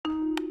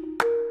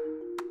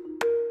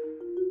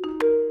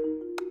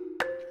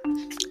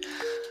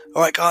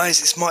Alright guys,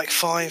 it's Mike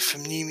 5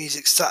 from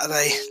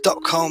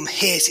NewMusicSaturday.com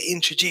here to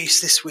introduce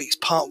this week's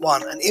part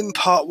 1. And in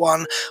part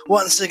 1,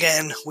 once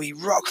again, we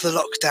rock the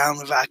lockdown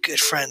with our good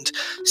friend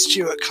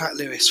Stuart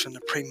Clatt-Lewis from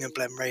the Premium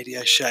Blend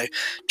Radio Show,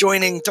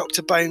 joining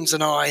Dr. Bones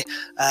and I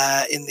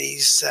in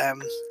these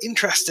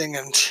interesting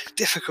and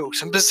difficult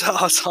and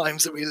bizarre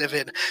times that we live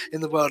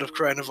in the world of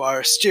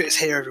coronavirus. Stuart's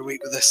here every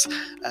week with us,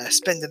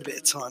 spending a bit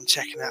of time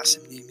checking out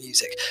some new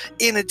music.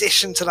 In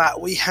addition to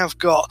that, we have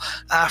got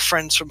our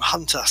friends from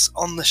Hunt Us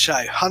on the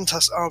show. Hunt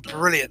Us are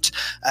brilliant.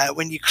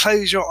 When you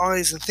close your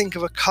eyes and think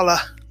of a colour,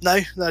 no,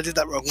 I did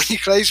that wrong. When you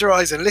close your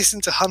eyes and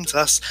listen to Hunt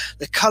Us,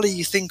 the colour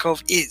you think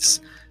of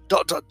is ...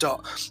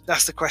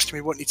 That's the question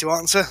we want you to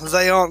answer.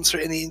 They answer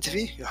it in the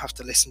interview. You'll have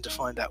to listen to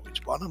find out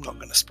which one. I'm not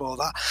going to spoil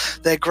that.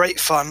 They're great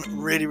fun,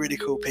 really, really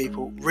cool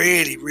people,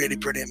 really, really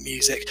brilliant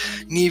music.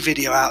 New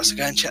video out, so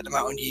go and check them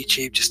out on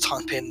YouTube. Just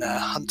type in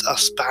Hunt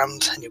Us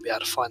Band and you'll be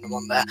able to find them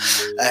on there,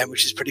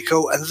 which is pretty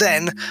cool. And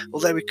then,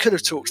 although we could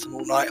have talked to them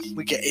all night,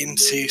 we get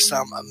into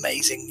some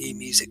amazing new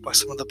music by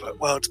some of the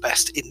world's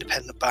best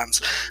independent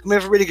bands. And we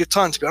have a really good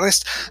time, to be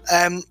honest.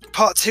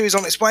 Part 2 is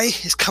on its way.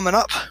 It's coming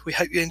up. We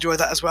hope you enjoy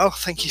that as well.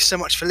 Thank you so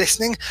much for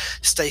listening.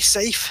 Stay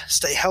safe,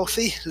 stay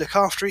healthy, look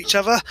after each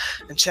other,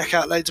 and check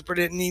out loads of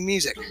brilliant new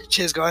music.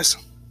 Cheers, guys.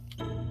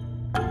 Wait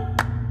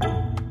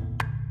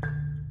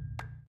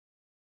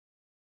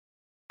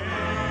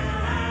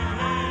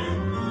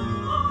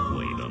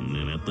a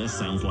minute, this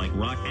sounds like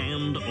rock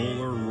and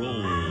or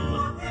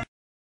roll.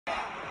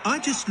 I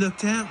just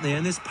looked out there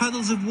and there's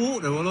puddles of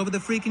water all over the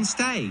freaking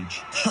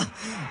stage.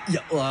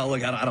 Yeah, well,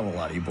 look, I don't want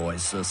to lie to you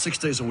boys. 6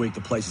 days a week,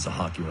 the place is a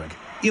hockey rink.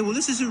 Yeah, well,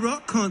 this is a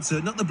rock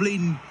concert, not the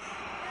bleeding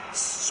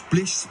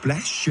splish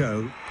splash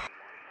show.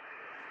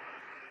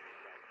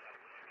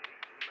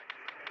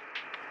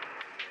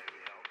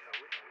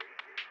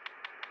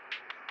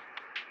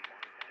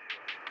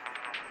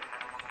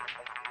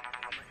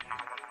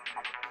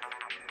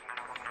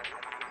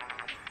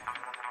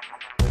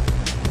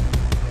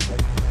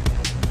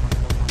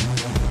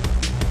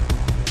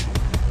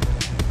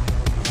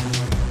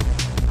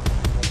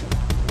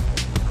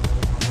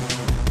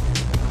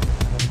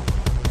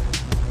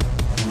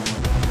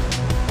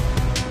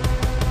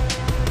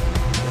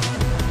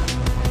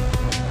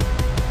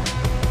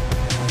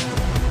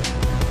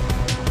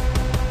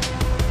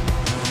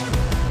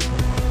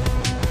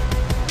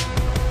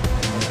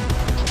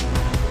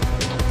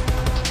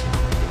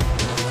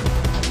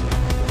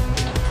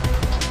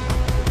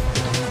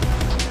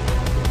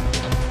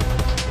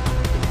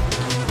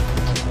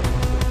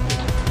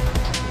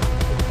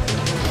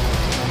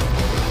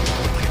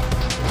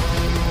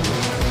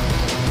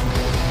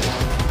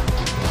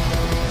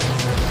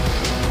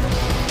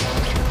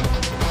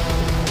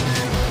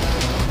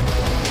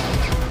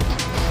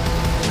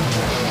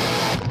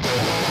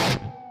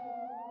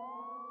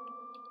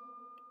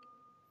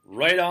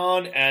 Right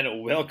on,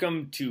 and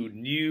welcome to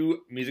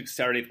New Music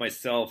Saturday with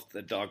myself,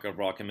 the Doc of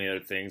Rock and many other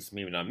things.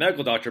 Maybe not a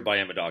medical doctor, but I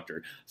am a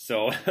doctor.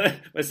 So,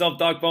 myself,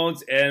 Doc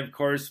Bones, and of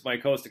course, my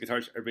co-host, the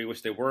guitarist everybody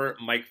wish they were,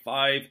 Mike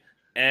 5,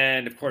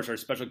 and of course, our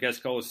special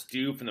guest co-host,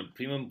 Stu from the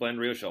Premium Blend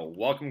Radio Show.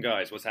 Welcome,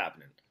 guys. What's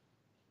happening?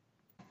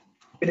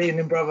 Good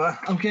evening, brother.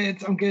 I'm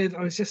good.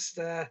 I was just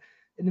in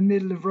the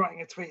middle of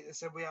writing a tweet that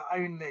said we are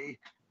only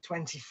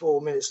 24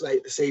 minutes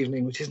late this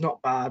evening, which is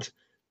not bad.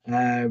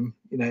 We're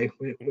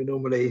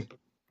normally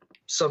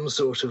some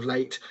sort of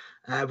late,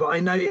 but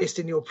I noticed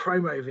in your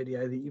promo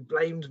video that you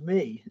blamed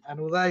me, and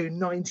although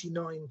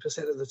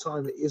 99% of the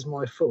time it is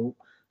my fault,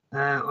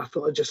 I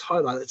thought I'd just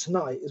highlight that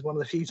tonight is one of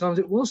the few times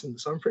it wasn't,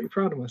 so I'm pretty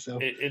proud of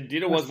myself.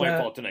 Indeed, it was my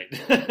fault tonight.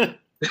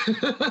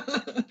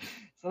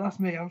 So that's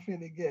me. I'm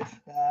feeling good,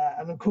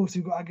 and of course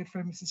we've got our good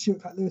friend Mr.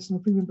 Stuart Clatt-Lewis from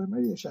the Premium Blend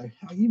Radio Show.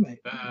 How are you,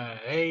 mate?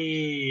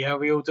 Hey, how are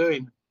we all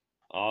doing?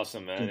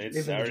 Awesome, man. Good.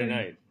 It's Saturday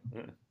night.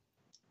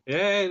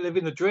 Yeah,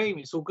 living the dream.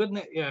 It's all good, isn't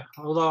it? Yeah.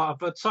 Although I've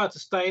decided to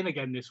stay in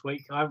again this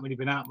week. I haven't really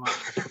been out much.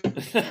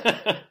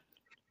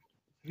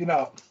 You're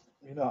not.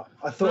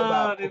 I thought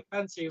I didn't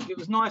fancy it. It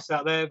was nice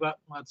out there, but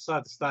I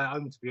decided to stay at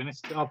home, to be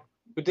honest.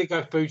 We did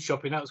go food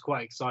shopping. That was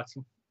quite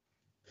exciting.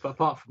 But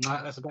apart from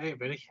that, that's about it,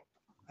 really.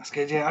 That's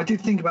good, yeah. I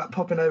did think about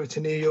popping over to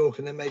New York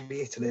and then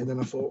maybe Italy, and then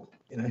I thought,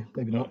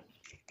 maybe not.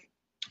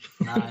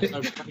 Nah, it's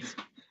no place.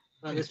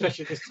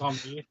 Especially this time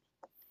of year.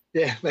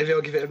 Yeah, maybe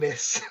I'll give it a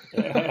miss.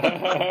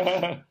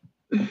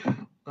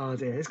 Oh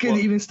dear, it's good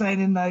that you've been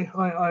staying in though.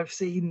 I've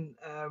seen,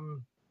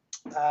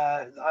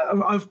 I've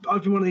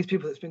been one of these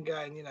people that's been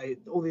going,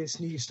 all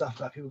this new stuff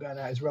about people going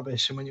out is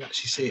rubbish, and when you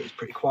actually see it, it's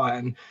pretty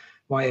quiet, and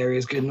my area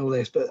is good and all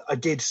this. But I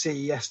did see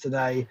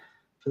yesterday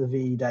for the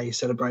VE Day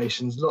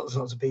celebrations, lots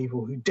and lots of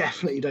people who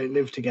definitely don't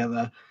live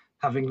together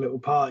having little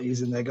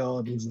parties in their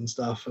gardens and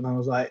stuff, and I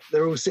was like,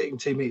 they're all sitting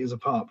 2 meters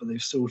apart, but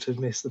they've sort of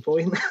missed the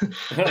point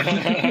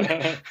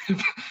of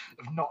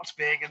not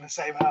being in the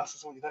same house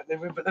as all you don't live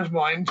with. But never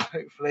mind.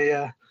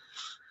 Hopefully,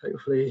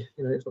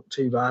 it's not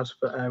too bad.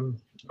 But I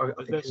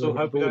think let's all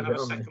hope we don't have a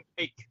second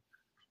peak.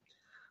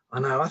 I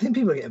know. I think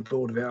people are getting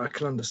bored of it. I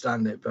can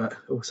understand it, but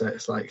also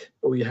it's like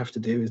all you have to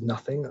do is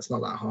nothing. That's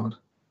not that hard.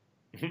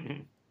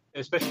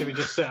 Especially if you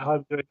just sit at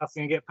home doing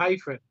nothing and get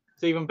paid for it.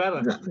 It's even better.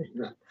 Exactly.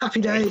 Happy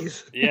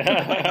days.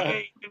 Yeah.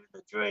 Hey, live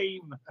the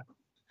dream.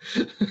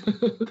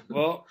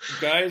 Well,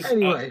 guys,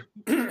 Anyway.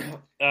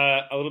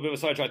 a little bit of a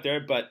sidetrack there,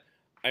 but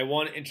I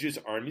want to introduce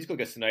our musical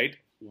guest tonight.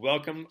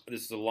 Welcome.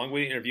 This is a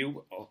long-waited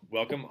interview.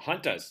 Welcome,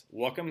 Hunt Us.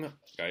 Welcome,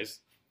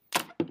 guys.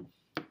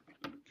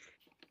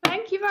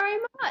 Thank you very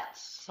much.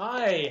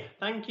 Hi,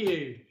 thank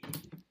you.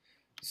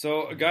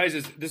 So, guys,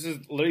 this has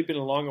literally been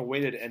a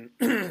long-awaited, and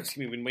excuse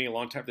me, we've been waiting a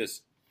long time for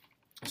this.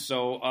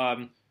 So,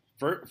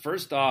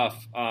 first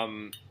off,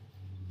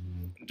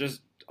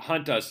 just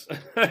Hunt Us.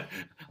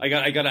 I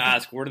got to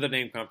ask, where did the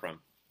name come from?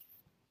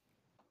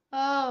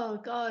 Oh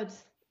God,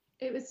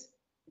 it was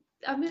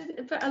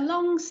a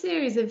long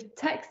series of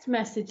text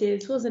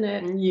messages, wasn't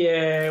it?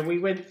 Yeah, we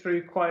went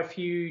through quite a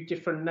few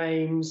different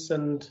names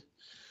and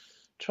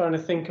trying to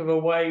think of a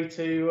way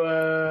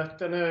to,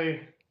 don't know,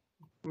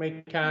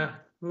 make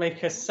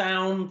a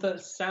sound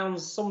that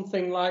sounds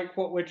something like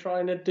what we're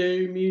trying to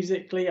do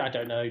musically. I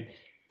don't know,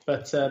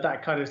 but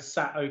that kind of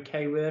sat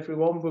okay with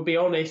everyone. We'll be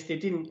honest, it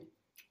didn't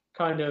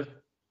kind of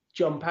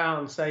jump out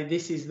and say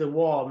this is the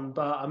one,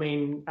 but I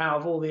mean, out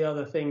of all the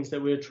other things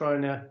that we were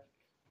trying to,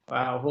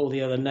 out of all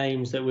the other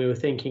names that we were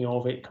thinking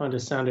of, it kind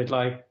of sounded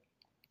like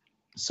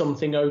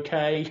something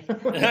okay.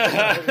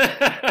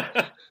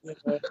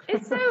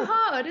 It's so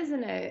hard,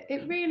 isn't it?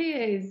 It really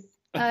is.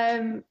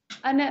 And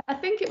I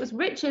think it was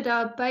Richard,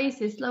 our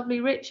bassist, lovely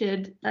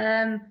Richard,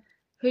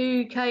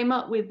 who came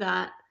up with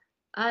that.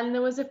 And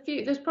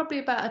there's probably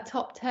about a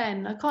top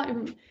 10. I can't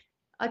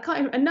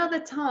even, another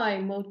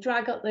time we'll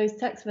drag up those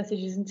text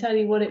messages and tell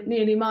you what it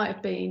nearly might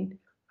have been.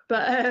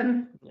 But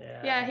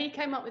yeah, he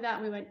came up with that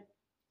and we went,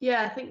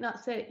 yeah, I think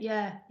that's it.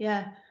 Yeah.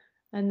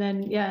 And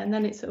then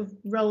it sort of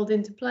rolled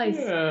into place.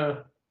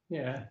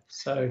 Yeah.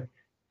 So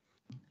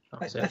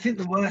I think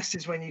the worst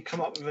is when you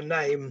come up with a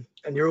name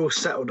and you're all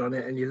settled on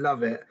it and you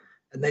love it,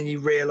 and then you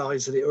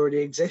realise that it already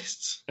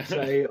exists.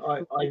 So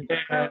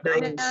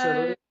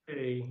absolutely.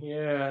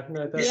 Yeah.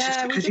 No, that's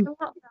Yeah, we because did a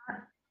lot of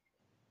that.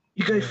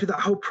 you go through that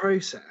whole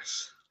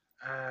process.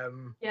 I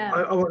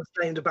once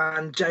named a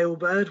band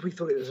Jailbird. We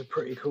thought it was a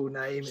pretty cool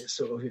name. It was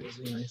sort of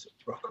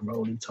rock and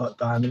rolling type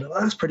band, and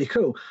that's pretty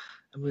cool.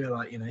 And we were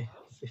like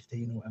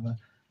 15 or whatever,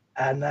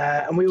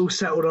 and we all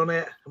settled on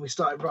it, and we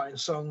started writing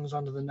songs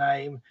under the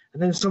name.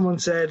 And then someone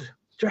said, "Do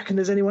you reckon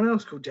there's anyone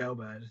else called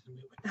Jailbird?" And we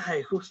went, "No,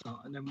 of course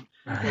not." And then we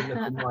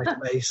looked at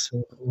MySpace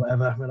or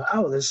whatever, and we're like,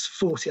 "Oh, there's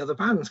 40 other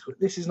bands called.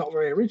 This is not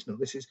very original.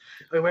 This is."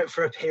 We went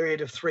for a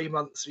period of 3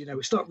 months.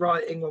 We stopped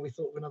writing when we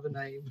thought of another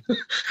name.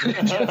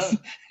 It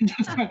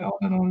just went on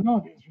and on and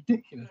on. It was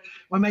ridiculous.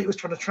 My mate was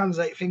trying to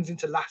translate things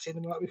into Latin,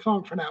 and we're like, "We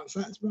can't pronounce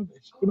that. It's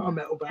rubbish. We're not a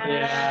metal band."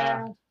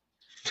 Yeah.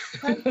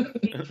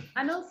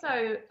 And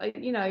also,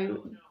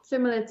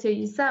 similar to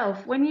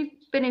yourself, when you've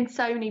been in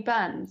so many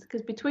bands,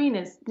 because between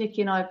us, Nikki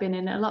and I have been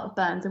in a lot of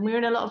bands, and we were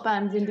in a lot of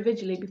bands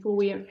individually before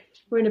we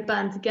were in a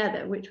band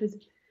together, which was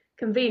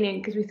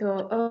convenient because we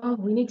thought, oh,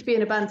 we need to be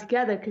in a band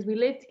together because we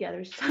live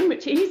together. It's so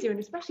much easier, and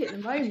especially at the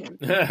moment.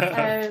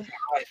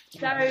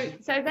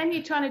 So then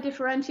you're trying to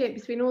differentiate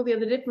between all the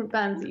other different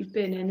bands that you've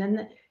been in,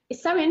 and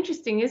it's so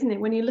interesting, isn't it,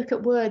 when you look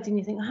at words and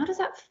you think, how does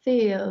that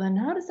feel, and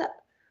how does that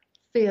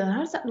feel, how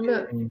does that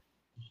look?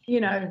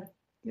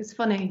 It's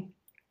funny.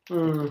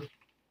 There's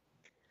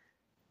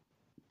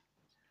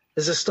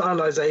a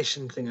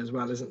stylization thing as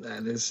well, isn't there?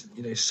 There's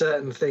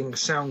certain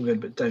things sound good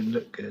but don't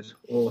look good,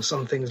 or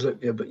some things look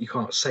good but you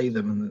can't say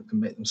them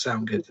and make them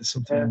sound good. There's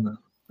something in that.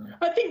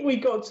 I think we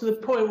got to the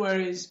point where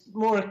it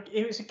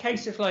was a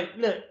case of like,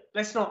 look,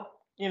 let's not,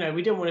 we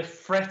didn't want to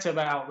fret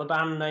about the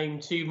band name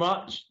too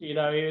much.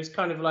 It was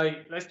kind of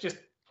like, let's just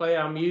play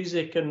our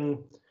music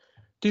and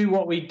do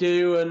what we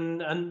do,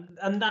 and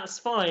that's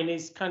fine.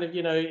 It's kind of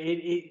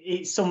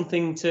it's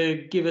something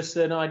to give us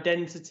an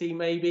identity,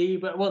 maybe,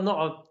 but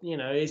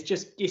it's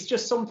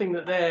just something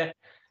that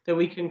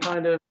we can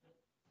kind of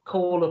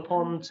call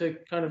upon to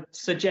kind of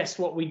suggest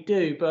what we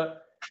do.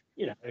 But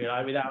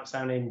without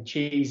sounding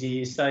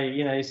cheesy, it's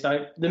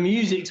like the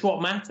music's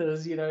what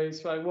matters.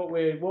 It's like what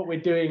we're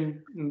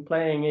doing and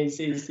playing is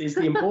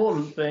the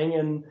important thing,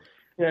 and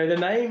the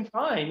name,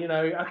 fine.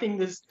 I think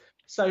there's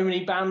so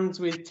many bands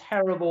with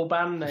terrible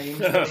band names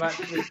that have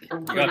actually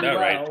done pretty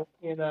well,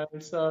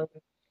 right. So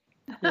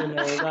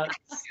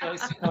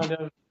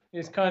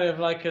that's kind of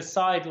like a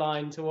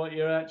sideline to what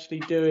you're actually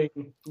doing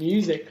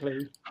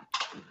musically.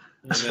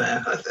 That's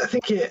fair.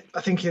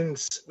 I think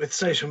with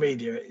social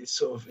media,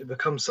 it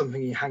becomes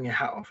something you hang your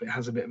hat off. It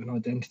has a bit of an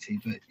identity,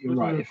 but you're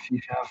right. If you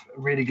have a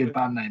really good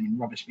band name and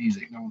rubbish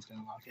music, no one's going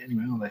to like it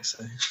anyway, are they?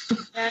 So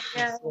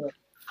yeah.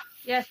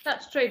 Yes,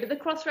 that's true. But the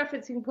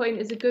cross-referencing point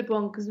is a good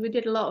one because we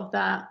did a lot of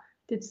that,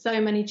 did so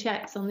many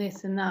checks on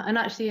this and that. And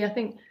actually, I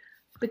think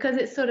because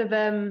it's sort of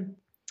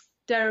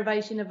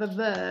derivation of a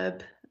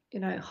verb,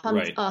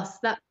 hunt us,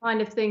 that kind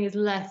of thing is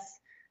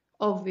less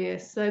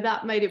obvious. So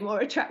that made it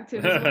more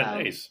attractive as well.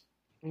 Nice.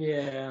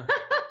 Yeah.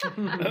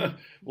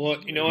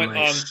 Well, you know what?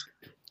 Nice.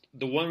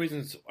 The one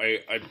reason I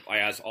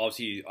asked,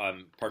 obviously,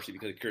 partially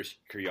because of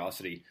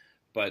curiosity,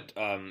 but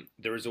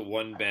there was a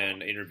one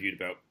band I interviewed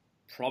about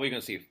probably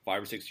going to say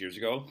 5 or 6 years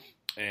ago,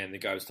 and the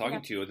guy I was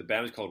talking to, the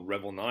band was called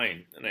Revel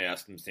 9, and I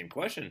asked him the same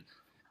question.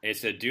 And he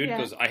said, dude,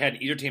 because I had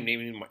an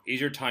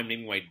easier time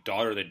naming my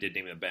daughter than I did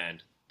naming the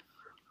band.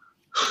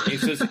 He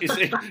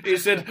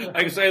said,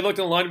 I looked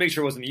online to make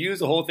sure it wasn't used.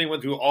 The whole thing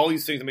went through all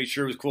these things to make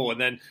sure it was cool. And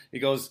then he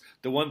goes,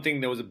 the one thing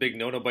that was a big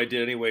no-no, but I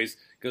did anyways,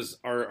 because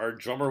our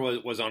drummer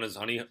was on his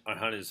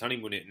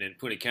honeymoon in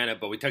Punta Cana,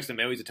 but we texted him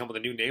anyways to tell him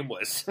what the new name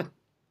was.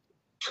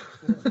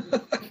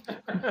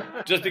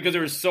 Just because they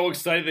were so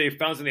excited they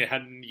found something they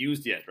hadn't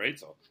used yet, right?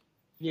 So.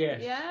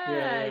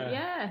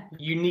 Yeah.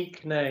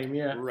 Unique name,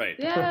 yeah. Right.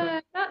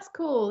 Yeah, that's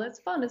cool. That's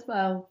fun as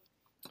well.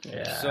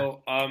 Yeah.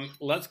 So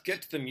let's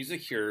get to the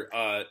music here.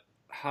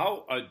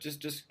 How does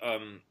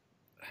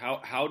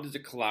the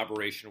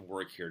collaboration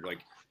work here? Like,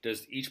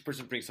 does each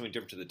person bring something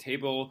different to the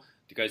table?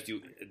 Do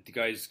you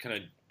guys kind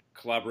of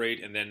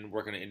collaborate and then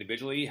work on it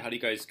individually? How do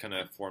you guys kind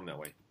of form that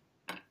way?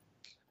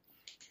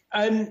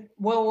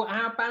 Well,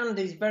 our band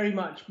is very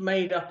much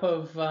made up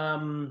of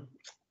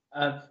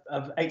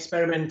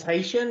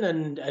experimentation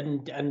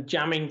and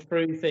jamming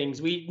through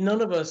things.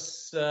 None of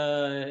us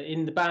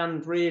in the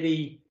band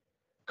really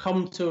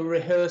come to a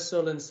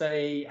rehearsal and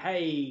say,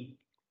 "Hey,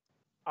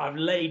 I've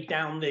laid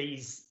down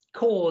these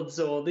chords,"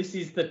 or "This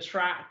is the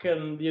track,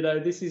 and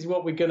this is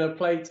what we're going to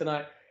play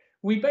tonight."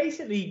 We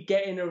basically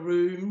get in a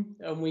room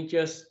and we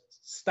just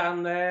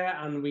stand there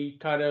and we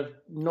kind of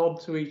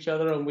nod to each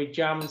other and we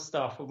jam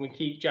stuff and we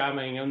keep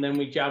jamming, and then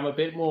we jam a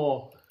bit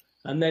more,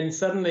 and then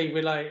suddenly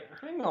we're like,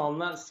 hang on,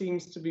 that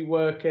seems to be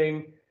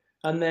working.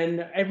 And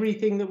then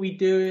everything that we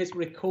do is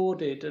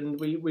recorded, and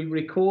we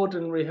record,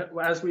 and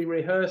as we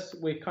rehearse,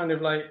 we're kind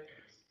of like,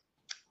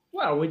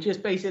 well, we're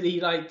just basically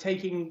like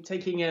taking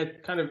a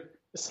kind of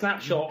a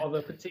snapshot of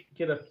a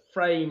particular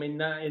frame in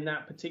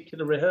that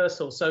particular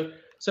rehearsal. So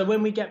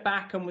when we get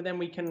back and then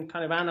we can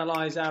kind of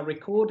analyze our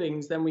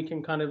recordings, then we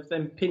can kind of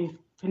then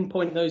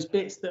pinpoint those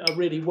bits that are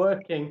really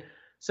working.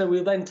 So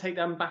we'll then take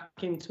them back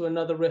into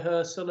another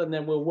rehearsal, and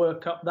then we'll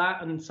work up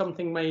that, and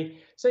something may.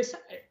 So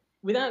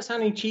without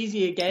sounding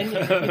cheesy again,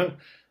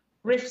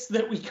 riffs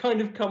that we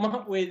kind of come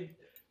up with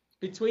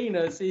between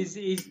us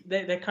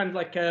they're kind of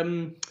like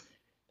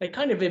they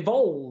kind of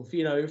evolve,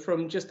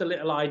 from just a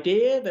little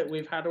idea that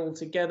we've had all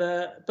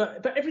together.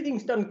 But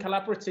everything's done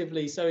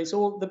collaboratively, so it's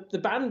all the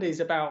band is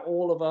about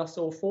all of us,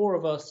 all four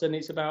of us, and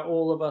it's about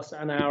all of us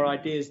and our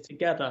ideas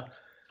together.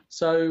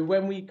 So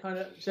when we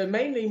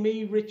mainly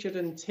me, Richard,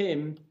 and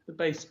Tim, the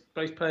bass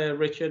player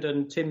Richard,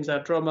 and Tim's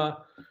our drummer,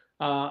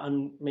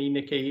 and me,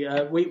 Nikki.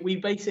 We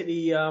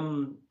basically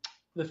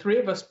the three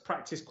of us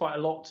practice quite a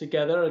lot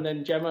together, and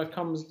then Gemma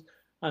comes.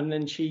 And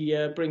then she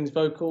brings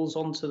vocals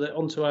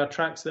onto our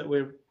tracks that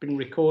we've been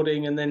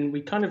recording, and then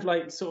we kind of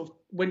like sort of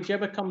when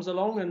Gemma comes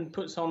along and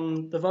puts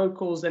on the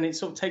vocals, then it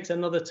sort of takes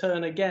another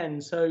turn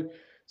again. So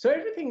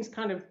everything's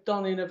kind of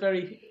done in a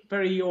very,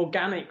 very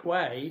organic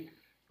way.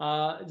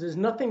 There's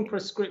nothing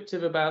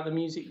prescriptive about the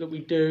music that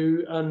we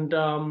do, and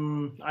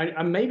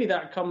maybe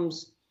that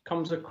comes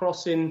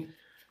across in.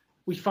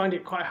 We find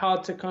it quite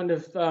hard to kind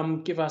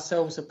of give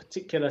ourselves a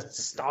particular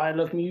style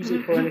of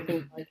music or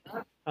anything like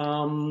that.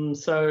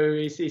 So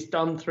it's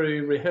done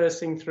through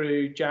rehearsing,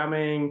 through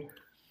jamming.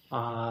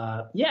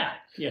 That's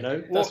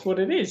what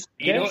it is.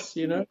 Yes,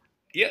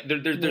 Yeah,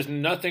 there's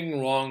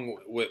nothing wrong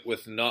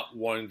with not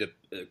wanting to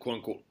quote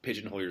unquote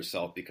pigeonhole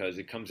yourself, because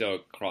it comes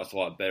out across a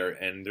lot better.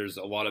 And there's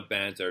a lot of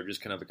bands that are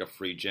just kind of like a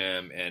free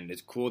jam, and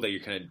it's cool that you're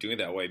kind of doing it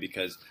that way,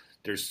 because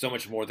there's so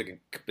much more that can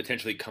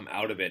potentially come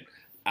out of it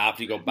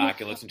after you go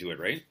back and listen to it,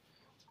 right?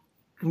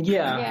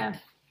 Yeah,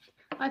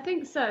 I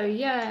think so.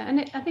 Yeah,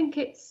 and I think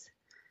it's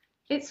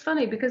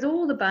funny because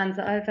all the bands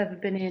that I've ever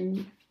been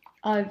in,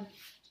 I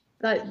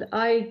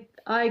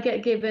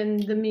get given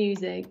the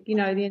music, the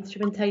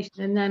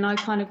instrumentation, and then I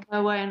kind of go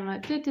away and I'm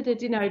like,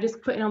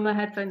 just putting on my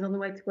headphones on the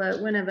way to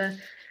work, whenever.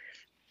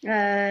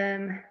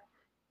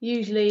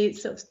 Usually it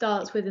sort of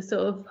starts with a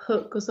sort of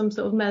hook or some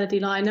sort of melody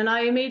line, and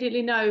I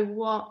immediately know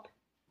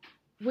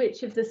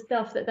which of the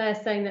stuff that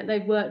they're saying that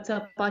they've worked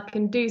up I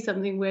can do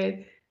something with.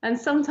 And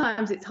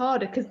sometimes it's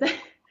harder because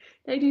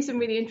they do some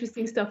really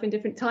interesting stuff in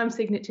different time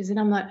signatures, and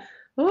I'm like,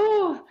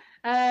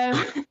 trying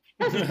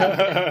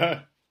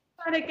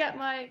to get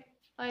my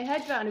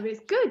head around it. But it's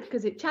good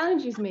because it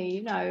challenges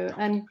me,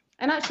 and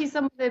actually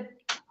some of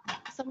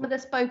the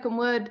spoken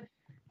word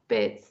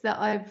bits that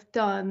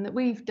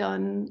we've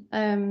done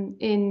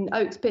in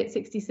Oaks Pit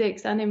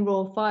 66 and in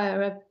Raw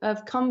Fire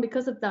have come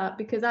because of that,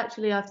 because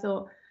actually I've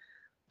thought,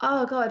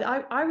 oh God,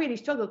 I really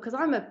struggle because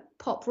I'm a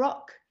pop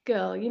rock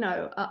girl,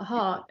 at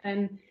heart,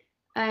 and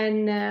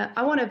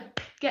I want to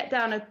get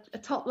down a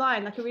top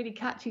line, like a really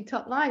catchy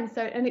top line.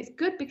 So, and it's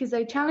good because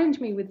they challenge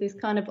me with this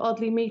kind of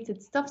oddly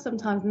metered stuff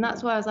sometimes, and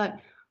that's why I was like,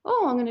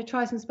 oh, I'm going to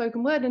try some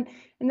spoken word, and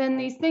then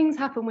these things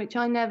happen which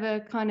I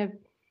never kind of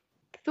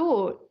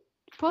thought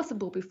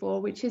possible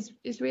before, which is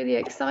really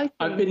exciting.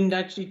 I've been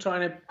actually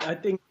I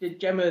think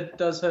Gemma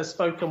does her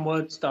spoken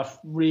word stuff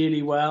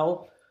really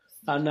well.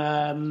 And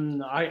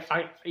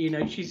I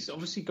she's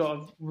obviously got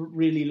a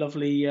really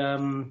lovely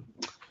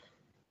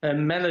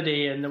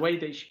melody, and the way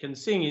that she can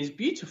sing is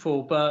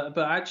beautiful. But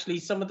actually,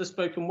 some of the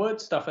spoken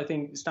word stuff I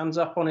think stands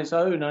up on its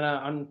own, and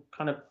I'm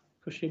kind of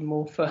pushing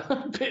more for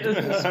a bit of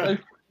the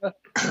spoken word.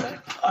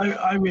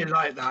 I really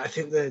like that. I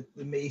think the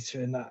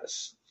meter in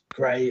that's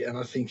great, and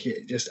I think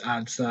it just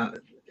adds that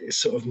it's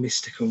sort of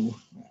mystical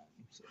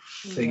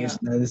thing,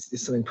 isn't there?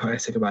 There's something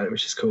poetic about it,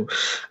 which is cool.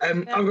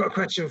 I've got a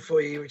question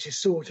for you, which is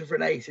sort of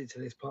related to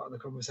this part of the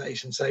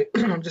conversation. So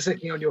I'm just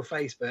looking on your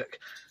Facebook,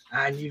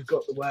 and you've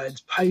got the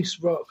words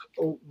post-rock,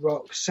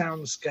 alt-rock,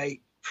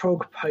 soundscape,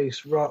 prog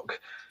post-rock,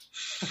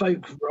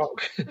 folk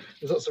rock.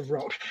 There's lots of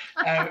rock.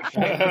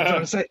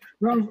 So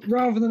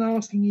rather than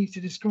asking you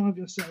to describe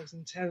yourselves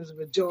in terms of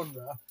a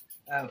genre,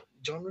 I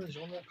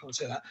can't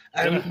say that.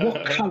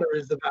 What colour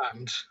is the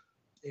band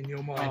in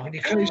your mind? When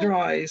you close your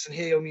eyes and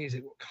hear your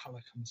music, what colour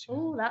comes to you?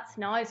 Oh, that's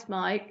nice,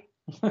 Mike.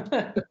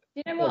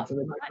 You know what?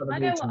 I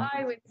know what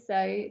I would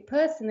say.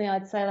 Personally,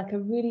 I'd say like a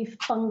really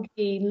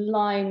funky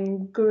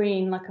lime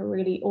green, like a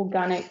really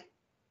organic,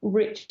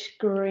 rich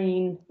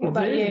green. What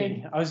about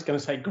you? I was going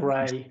to say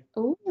grey.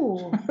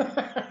 Oh.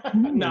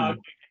 No,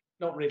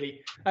 not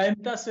really.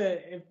 That's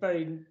a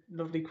very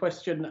lovely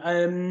question.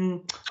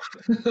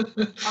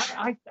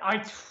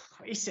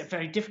 It's a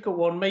very difficult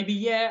one.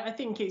 Maybe, I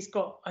think it's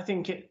got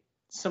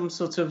some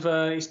sort of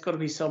it's got to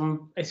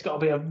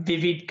be a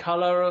vivid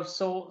colour of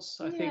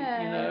sorts. I think,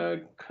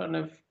 kind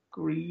of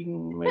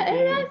green. Maybe.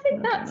 And I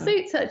think that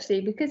suits actually,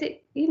 because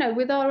it,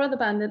 with our other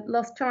band, the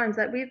Lost Chimes,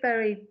 like we're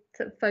very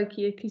sort of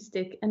folky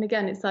acoustic, and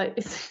again, it's like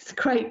it's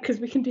great because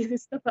we can do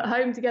this stuff at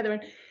home together,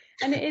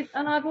 and it is.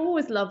 And I've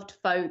always loved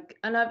folk,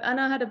 and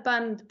I had a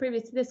band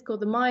previous to this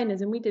called the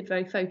Miners, and we did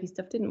very folky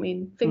stuff, didn't we?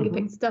 And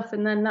finger-picked stuff,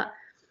 and then that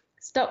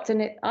stopped,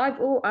 and I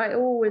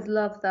always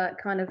loved that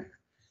kind of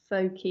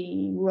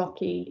folky,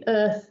 rocky,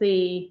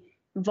 earthy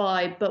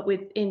vibe, but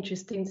with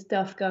interesting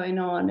stuff going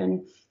on.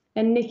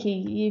 And Nikki,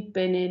 you've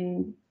been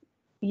in,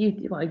 you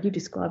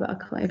describe it. I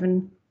can't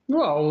even.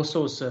 Well, all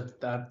sorts of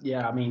sort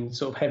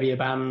of heavier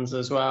bands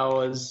as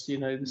well as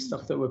the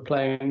stuff that we're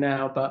playing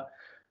now. But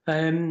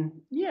I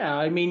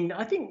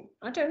think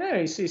I don't know.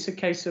 It's a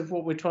case of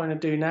what we're trying to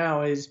do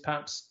now is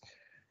perhaps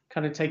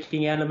kind of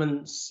taking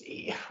elements.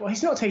 Well,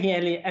 it's not taking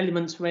any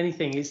elements from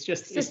anything. It's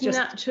just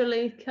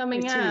naturally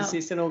coming out.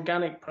 It's an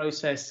organic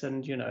process,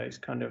 and it's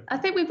kind of. I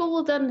think we've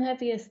all done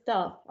heavier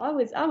stuff. I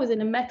was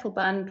in a metal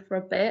band for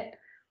a bit,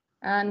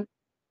 and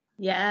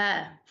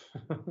yeah,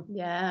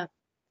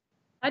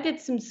 I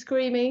did some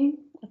screaming.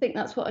 I think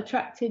that's what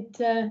attracted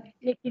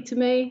Nikki to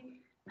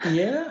me.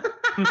 Yeah.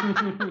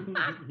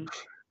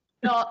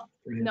 Not.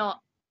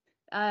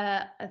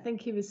 I think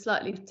he was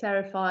slightly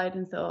terrified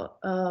and thought,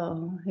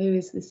 "Oh, who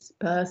is this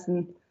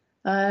person?"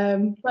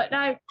 But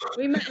no,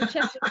 we met at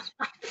Sheffield.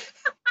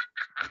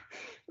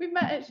 We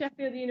met at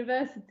Sheffield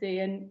University,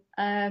 and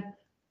I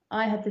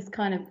had this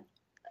kind of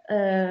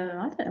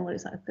I don't know what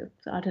it's like.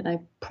 I don't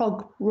know,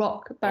 prog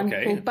rock band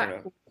called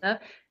Backwater,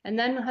 and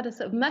then I had a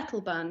sort of metal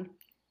band.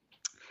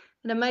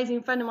 An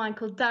amazing friend of mine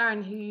called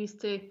Darren, who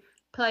used to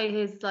play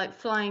his like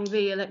flying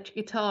V electric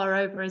guitar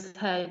over his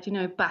head,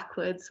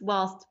 backwards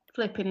whilst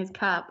flipping his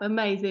cap.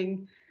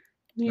 Amazing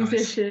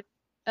musician.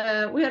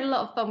 Nice. We had a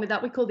lot of fun with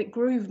that. We called it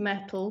groove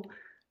metal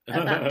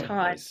at that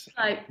time,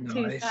 like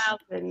 2000,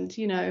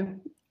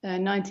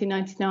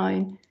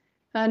 1999.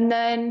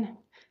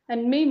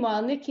 And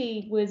meanwhile,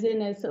 Nikki was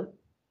in a sort of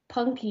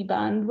punky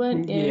band,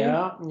 weren't you?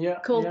 Yeah.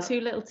 Called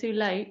Too Little Too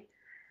Late.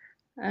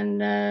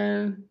 And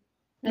then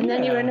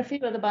you were in a few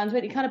other bands,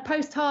 weren't you? Kind of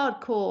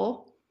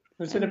post-hardcore. I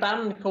was in a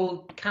band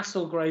called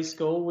Castle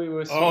Grayskull. We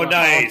were. Oh,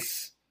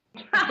 nice.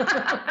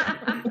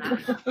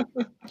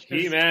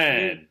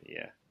 He-Man.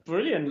 Yeah.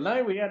 Brilliant.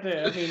 No, we had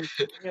an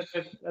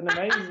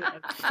amazing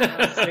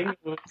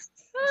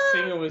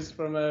singer was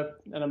from an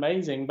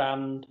amazing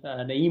band,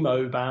 an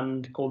emo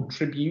band called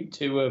Tribute,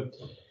 who were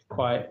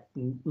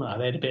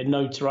they had a bit of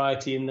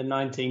notoriety in the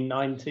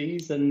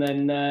 1990s, and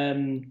then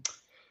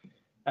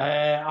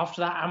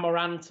after that,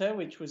 Amaranta,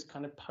 which was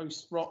kind of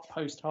post-rock,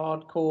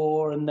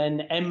 post-hardcore, and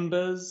then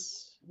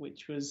Embers,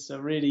 which was a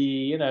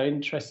really,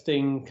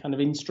 interesting kind of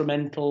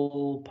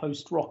instrumental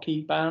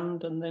post-rocky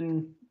band, and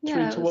then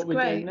through to what we're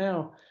doing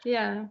now.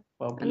 Yeah.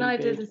 Well, and I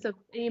did this sort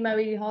of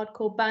emo-y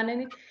hardcore band,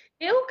 and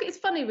it's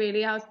funny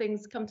really how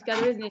things come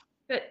together, isn't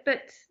it?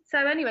 But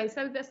so anyway,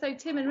 so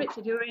Tim and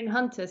Richard, who were in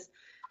Hunters,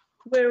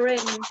 we're in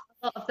a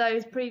lot of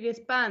those previous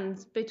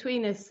bands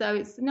between us, so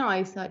it's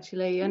nice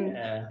actually. And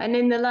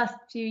in the last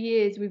few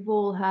years, we've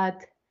all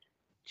had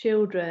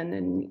children,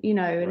 and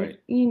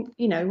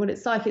what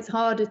it's like. It's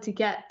harder to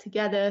get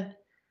together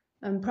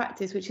and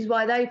practice, which is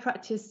why they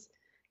practice,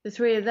 the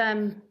three of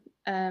them,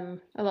 a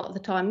lot of the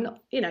time. Not,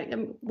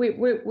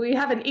 we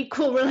have an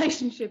equal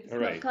relationship. It's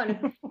not kind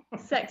of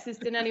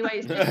sexist in any way.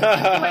 It's just,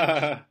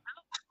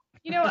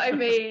 you know what I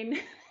mean.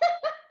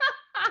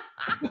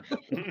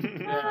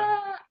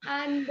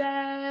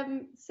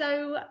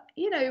 So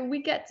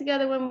we get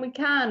together when we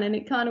can, and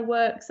it kind of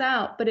works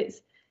out. But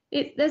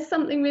there's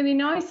something really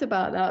nice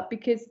about that,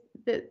 because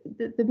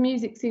the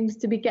music seems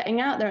to be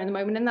getting out there at the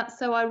moment, and that's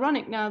so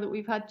ironic now that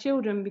we've had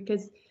children,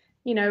 because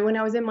you know, when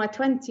I was in my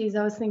 20s,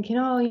 I was thinking,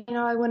 oh, you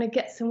know, I want to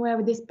get somewhere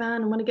with this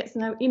band. I want to get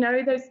somewhere, you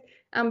know, those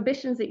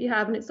ambitions that you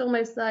have. And it's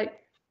almost like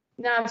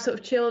now I've sort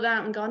of chilled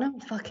out and gone, oh,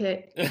 fuck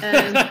it.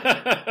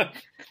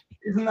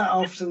 Isn't that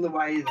often the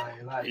way,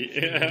 though? Like,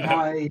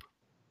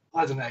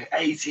 I don't know,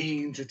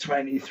 18 to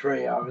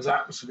 23, I was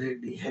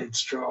absolutely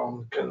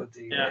headstrong, gonna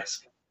do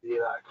this, gonna do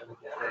that, gonna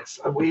get this.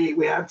 And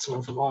we had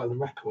someone from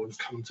Island Records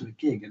come to a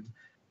gig and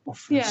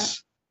offer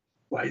us,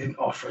 well, he didn't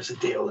offer us a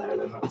deal there,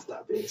 then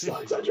that'd be a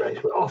slight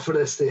exaggeration, but offered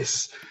us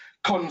this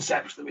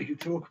concept that we could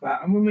talk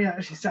about. And when we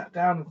actually sat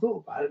down and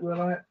thought about it, we were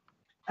like,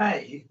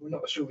 A, we're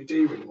not sure we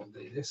do really want to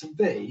do this, and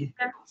B,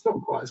 it's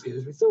not quite as good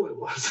as we thought it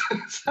was.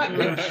 So,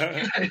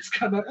 it's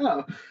kind of,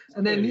 oh.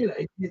 And then, you know,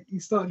 you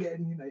start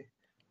getting, you know,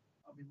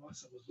 I mean, my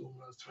son was born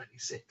when I was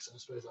 26, I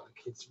suppose like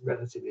a kid's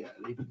relatively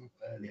early, but not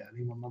early.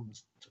 My mum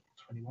was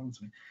 21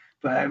 to me.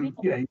 But,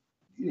 you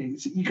know,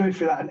 so you go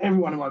through that, and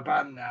everyone in my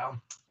band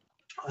now,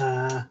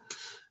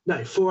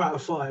 no, 4 out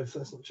of 5,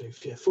 that's not true.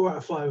 Yeah, 4 out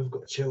of 5 have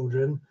got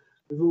children.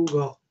 We've all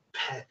got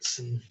pets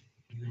and,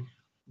 you know,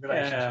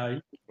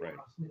 relationships. Right.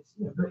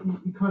 But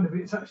you kind of,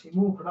 it's actually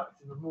more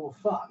productive and more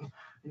fun.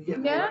 And you get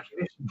more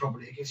recognition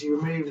probably because you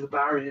remove the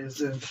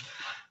barriers of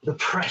the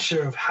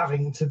pressure of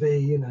having to be,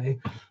 you know,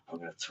 I'm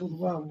going to tour the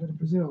world, I'm going to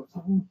Brazil. It's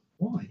like, well,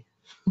 why?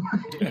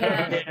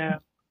 Yeah.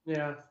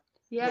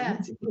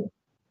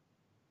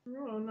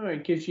 Oh, no,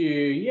 it gives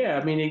you,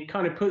 I mean, it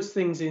kind of puts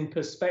things in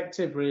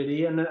perspective,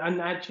 really. And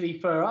actually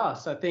for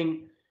us, I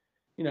think,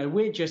 you know,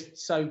 we're just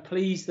so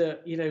pleased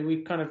that, you know,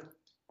 we've kind of,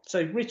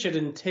 so Richard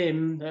and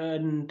Tim,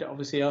 and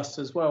obviously us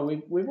as well,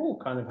 we've all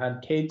kind of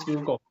had kids,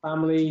 we've got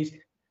families,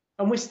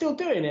 and we're still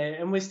doing it,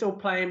 and we're still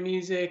playing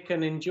music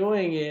and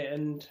enjoying it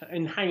and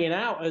hanging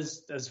out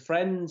as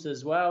friends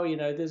as well. You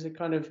know, there's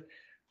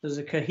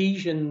a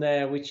cohesion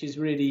there, which is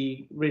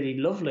really, really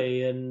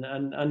lovely. And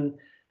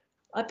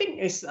I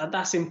think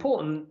that's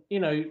important.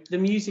 You know, the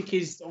music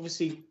is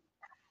obviously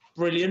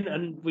brilliant,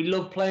 and we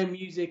love playing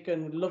music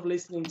and love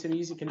listening to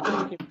music and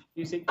talking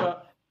music,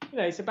 but, you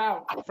know, it's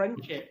about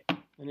friendship.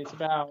 And it's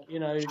about, you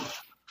know,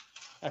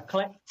 a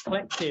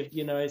collective,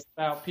 you know, it's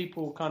about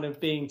people kind of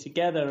being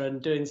together and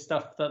doing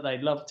stuff that they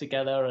love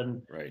together.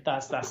 And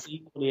that's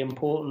equally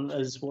important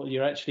as what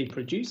you're actually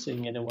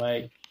producing in a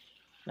way.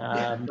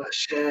 That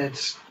shared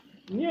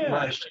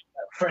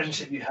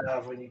friendship you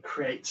have when you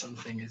create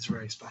something is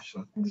very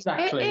special.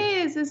 Exactly.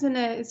 It is, isn't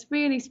it? It's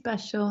really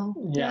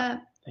special.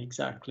 Yeah.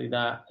 Exactly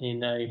that, you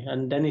know,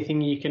 and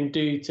anything you can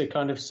do to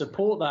kind of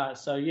support that.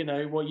 So, you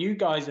know, what you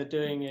guys are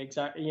doing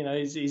exactly, you know,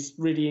 is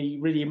really,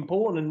 really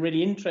important and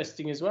really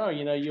interesting as well.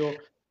 You know, you're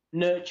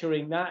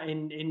nurturing that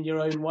in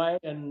your own way,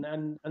 and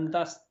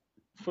that's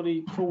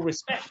full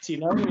respect, you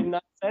know, in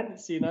that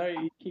sense. You know,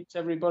 it keeps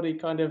everybody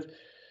kind of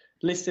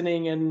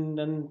listening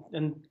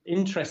and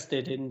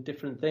interested in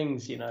different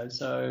things, you know.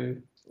 So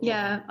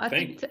I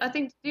think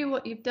to do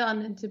what you've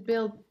done and to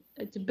build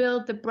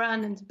the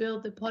brand and to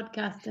build the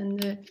podcast and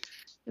the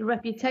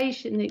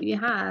reputation that you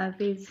have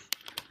is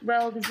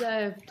well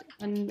deserved.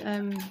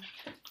 And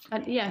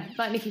like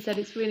Nikki said,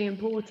 it's really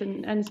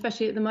important, and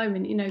especially at the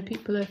moment, you know,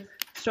 people are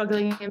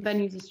struggling and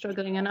venues are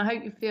struggling, and I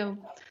hope you feel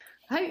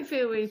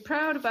really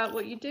proud about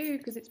what you do,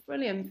 because it's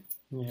brilliant.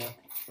 Yeah,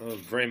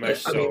 very much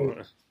so.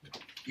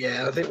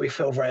 I think we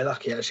feel very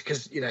lucky actually,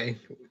 because, you know,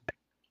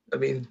 I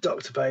mean,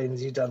 Dr.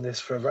 Baines, you've done this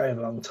for a very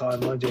long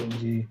time. I joined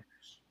you,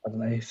 I don't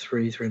know,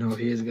 3.5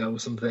 years ago or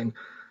something,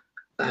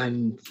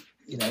 and,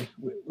 you know,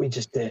 we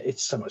just did.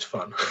 It's so much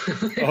fun.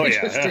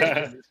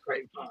 It's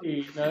great fun.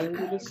 You know,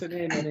 we listen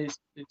in, and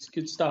it's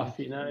good stuff.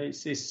 You know,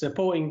 it's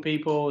supporting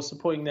people,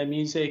 supporting their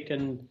music,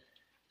 and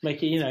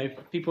making, you know,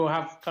 people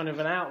have kind of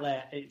an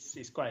outlet.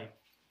 It's great.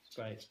 It's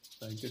great.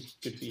 So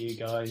good for you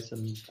guys,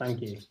 and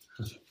thank you.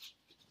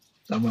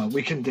 Oh, well,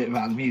 we couldn't do it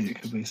without the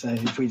music, could we? So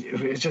if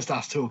it was just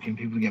us talking,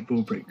 people would get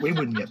bored. We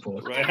wouldn't get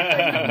bored.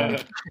 Bring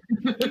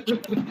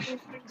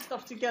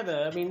stuff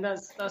together. I mean,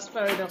 that's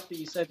fair enough that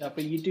you said that,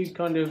 but you do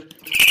kind of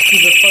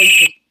give a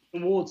focus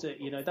towards it.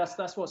 You know,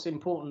 that's what's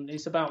important.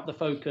 It's about the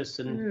focus,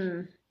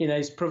 and you know,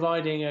 it's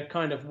providing a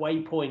kind of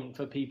waypoint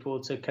for people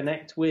to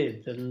connect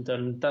with,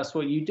 and that's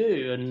what you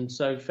do. And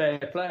so, fair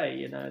play.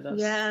 You know,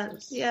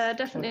 that's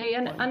definitely.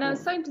 And I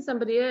was saying to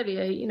somebody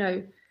earlier, you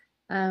know.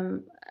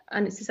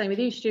 And it's the same with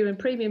you, Stu, and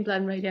Premium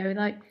Blend Radio.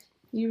 Like,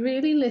 you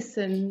really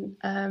listen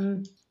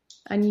and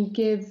you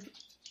give,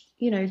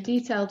 you know,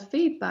 detailed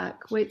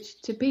feedback,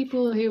 which to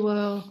people who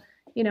are,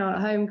 you know, at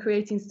home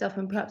creating stuff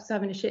and perhaps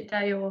having a shit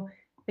day or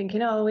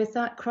thinking, oh, is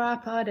that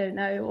crap? I don't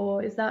know.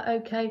 Or is that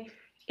okay?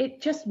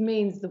 It just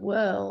means the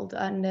world.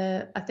 And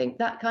I think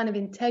that kind of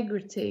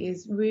integrity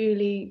is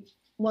really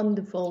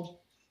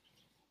wonderful.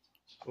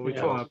 Well, we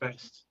try our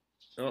best.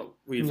 Oh,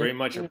 we very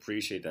much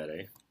appreciate that,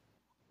 eh?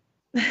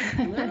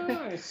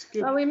 Nice,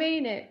 good. Oh, we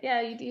mean it.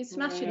 Yeah, you're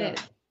smashing it.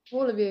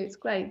 All of you. It's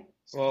great.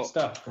 Well,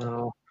 stuff.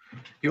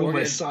 You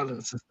almost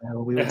silenced us there.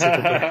 We all took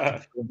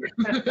a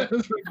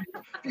breath.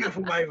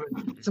 Beautiful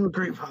moment. It's a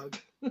group hug.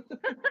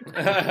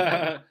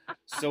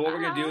 So what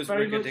we're gonna do is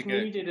very we're gonna much take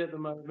needed at the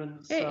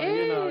moment. So, it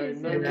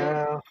is. You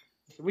know,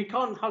 We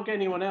can't hug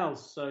anyone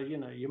else, so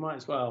you might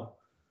as well.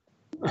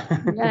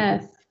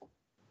 Yes.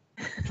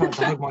 I tried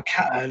to hug my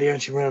cat earlier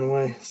and she ran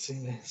away. See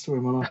the story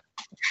of my life.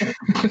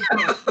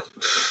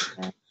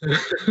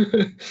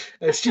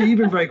 Stu, you've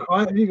been very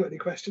quiet. Have you got any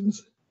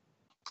questions?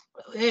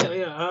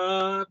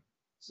 Yeah.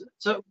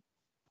 So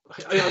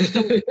I'm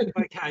still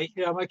okay.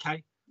 Yeah, I'm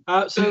okay.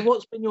 So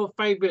what's been your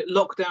favourite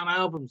lockdown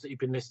albums that you've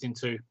been listening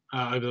to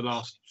over the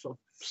last sort of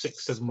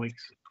 6-7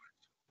 weeks?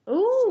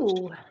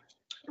 Ooh.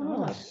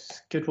 Oh, that's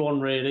a good one,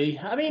 really.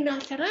 I mean, I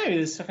don't know.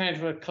 It's a kind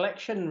of a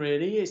collection,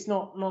 really. It's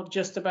not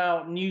just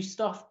about new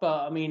stuff,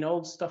 but I mean,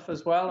 old stuff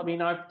as well. I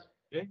mean, I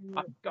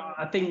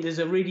think there's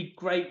a really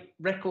great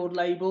record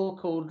label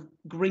called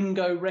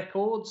Gringo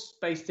Records,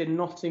 based in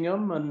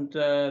Nottingham, and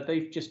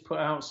they've just put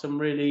out some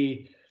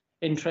really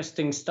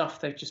interesting stuff.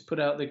 They've just put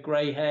out the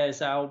Grey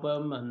Hairs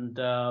album, and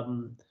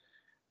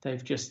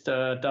they've just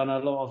done a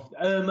lot of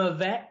Irma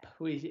Vep,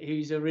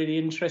 who's a really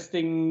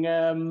interesting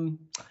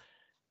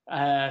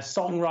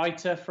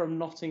songwriter from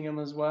Nottingham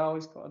as well.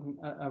 He's got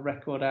a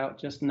record out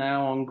just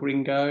now on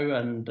Gringo,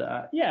 and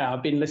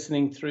I've been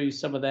listening through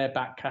some of their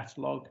back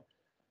catalogue.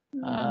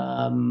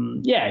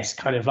 It's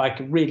kind of like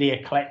a really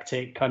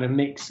eclectic kind of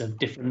mix of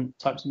different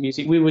types of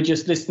music. We were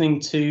just listening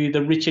to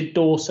the Richard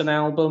Dawson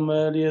album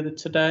earlier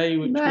today,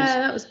 which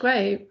that was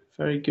great.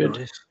 Very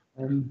good.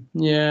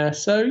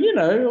 Nice. So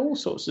all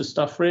sorts of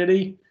stuff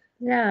really.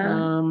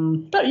 Yeah.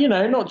 But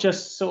not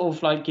just sort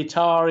of like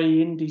guitar-y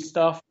indie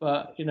stuff,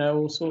 but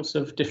all sorts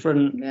of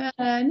different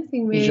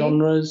anything really.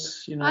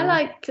 genres. I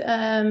liked.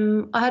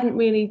 I hadn't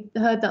really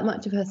heard that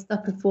much of her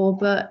stuff before,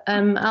 but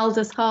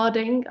Aldous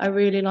Harding, I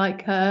really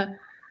like her.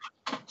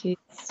 She's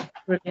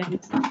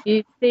brilliant.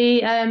 You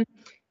see,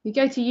 you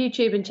go to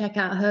YouTube and check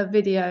out her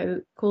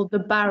video called "The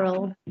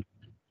Barrel."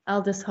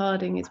 Aldous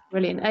Harding is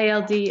brilliant.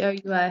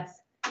 Aldous.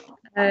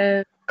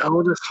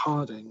 Aldous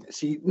Harding.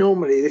 See,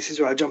 normally this is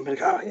where I jump in and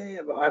go,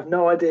 but I have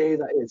no idea who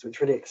that is,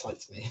 which really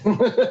excites me.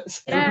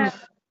 Yeah.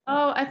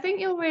 Oh, I think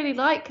you'll really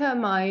like her,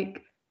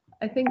 Mike.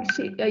 I think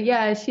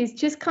she's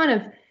just kind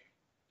of,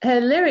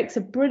 her lyrics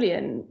are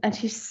brilliant, and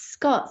she's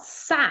got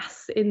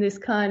sass in this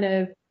kind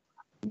of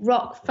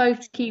rock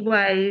folky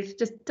way. She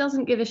just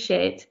doesn't give a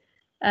shit.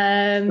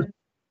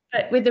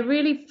 But with a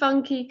really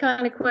funky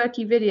kind of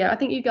quirky video. I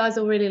think you guys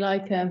will really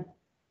like her.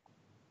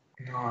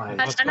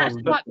 Nice. And that's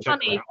quite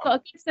funny. Got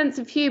a good sense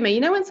of humour. You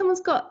know when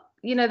someone's got,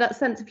 that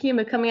sense of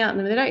humour coming out of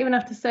them, they don't even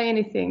have to say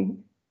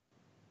anything.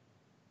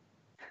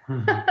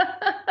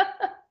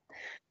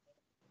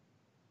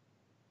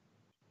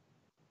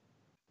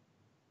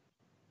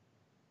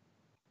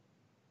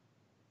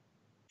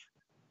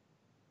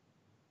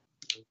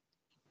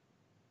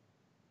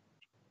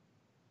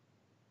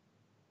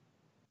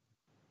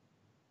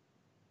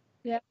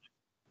 Yeah.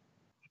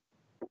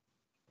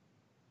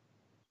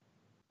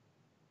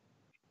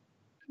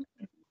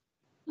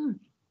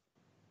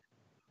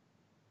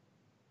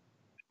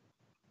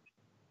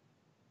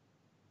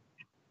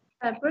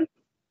 Brilliant.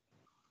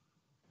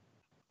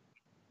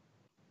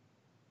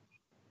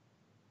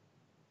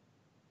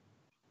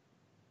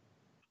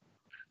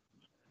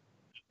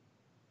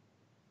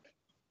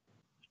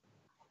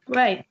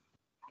 Great.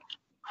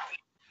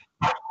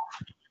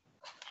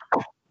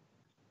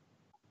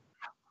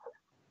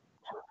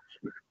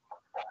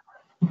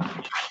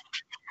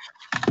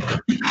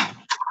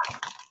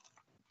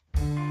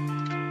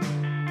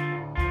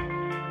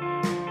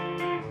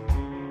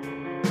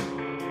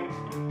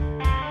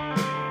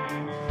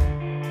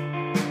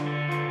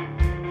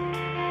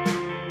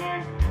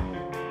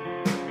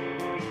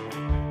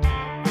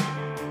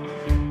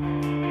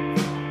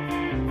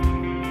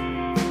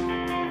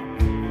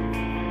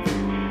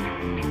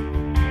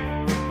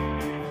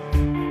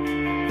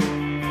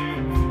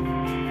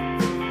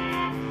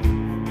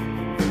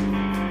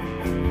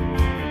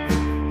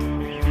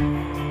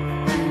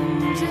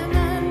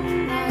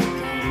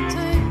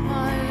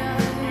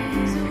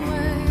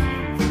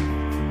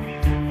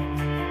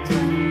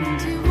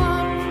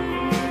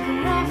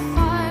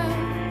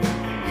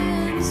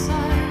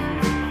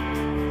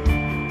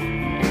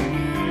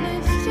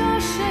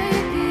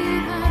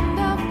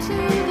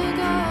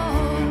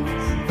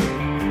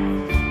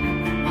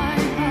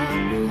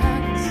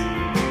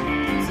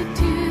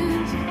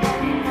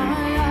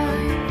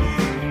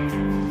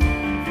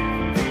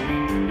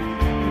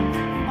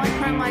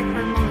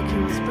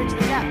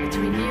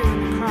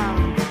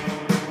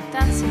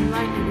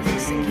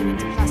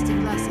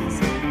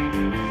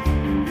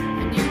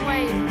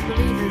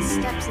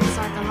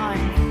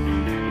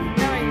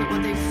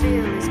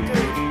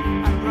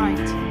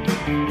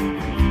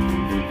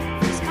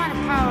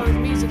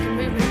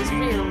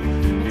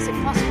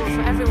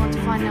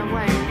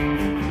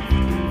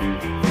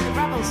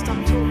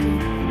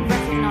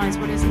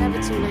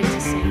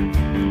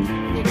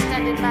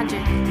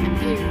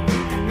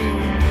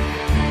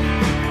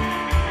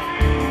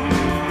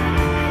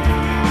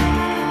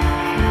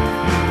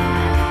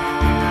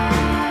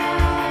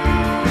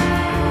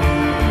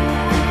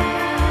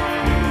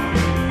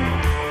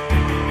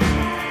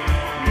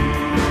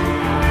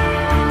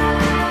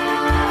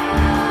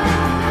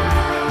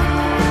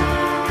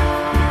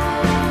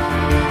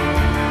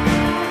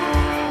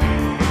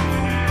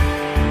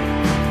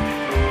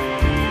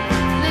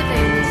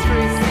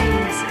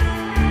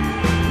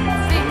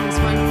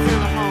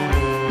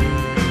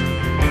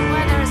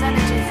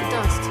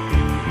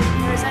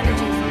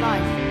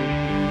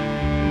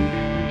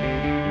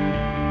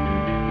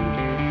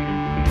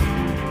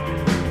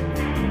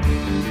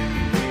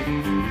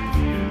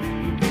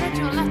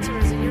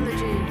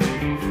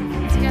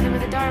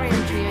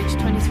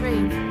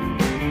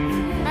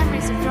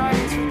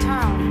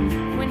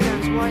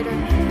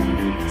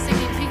 rider,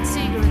 singing Pete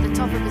Seeger at the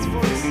top of his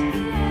voice.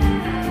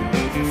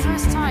 For the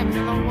first time in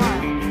a long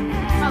while,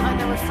 it felt like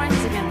they were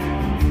friends again.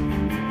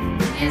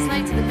 Years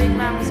later, the big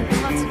man was in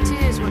floods of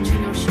tears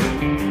watching your show.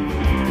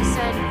 He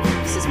said,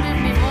 "This has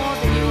moved me more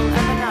than you will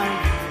ever know."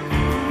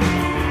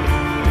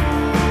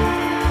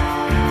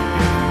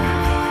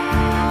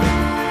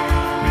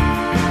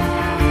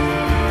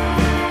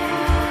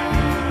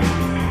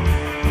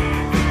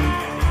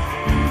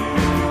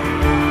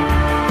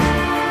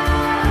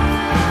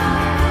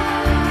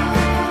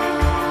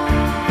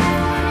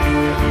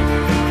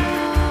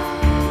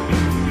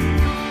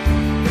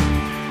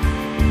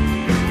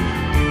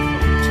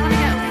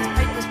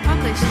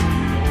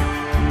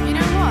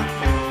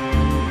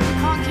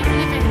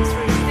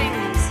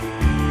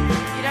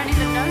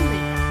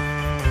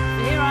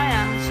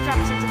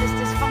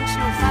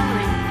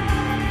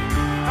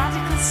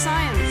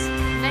 Science,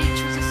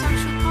 nature is a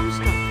social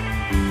construct.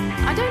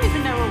 I don't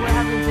even know what we're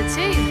having for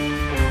tea.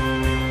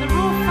 The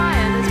raw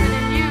fire that's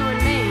within you and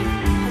me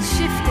has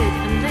shifted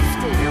and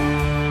lifted.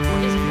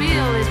 What is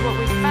real is what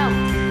we felt.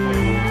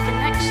 The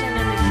connection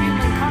and the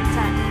human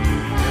contact.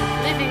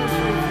 Living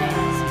through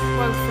things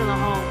won't fill a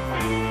hole.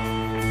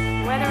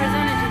 Where there is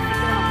energy for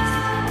dance,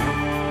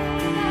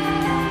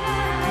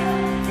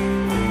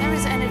 there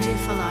is energy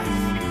for life.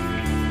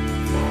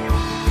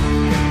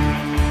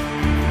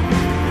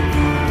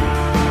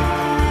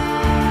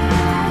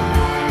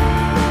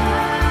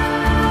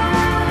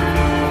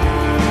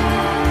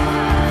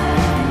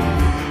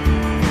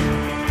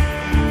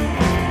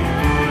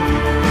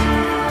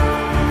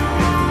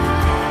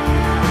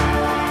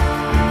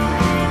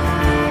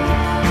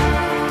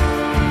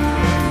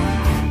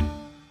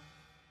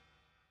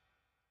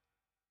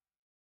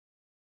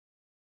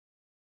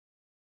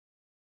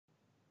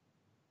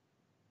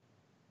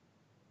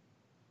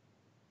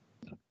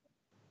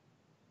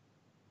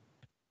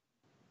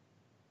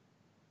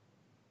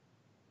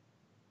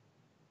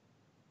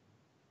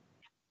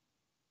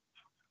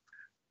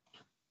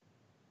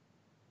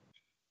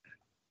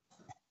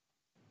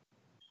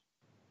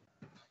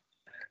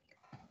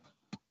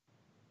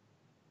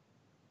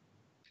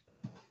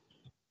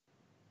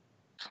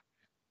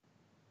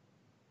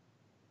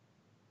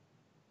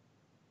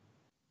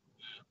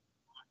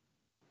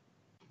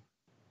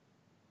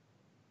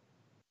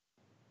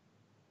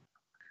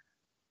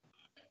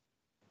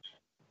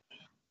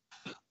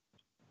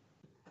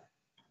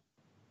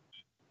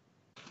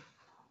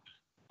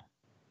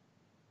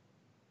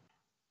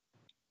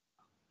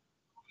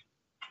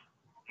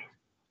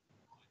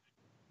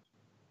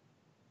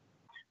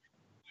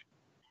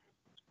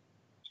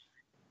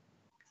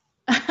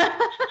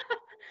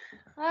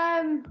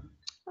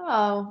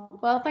 Oh,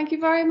 well, thank you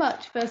very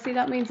much. Firstly,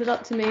 that means a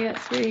lot to me.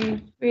 That's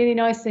really, really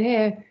nice to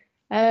hear.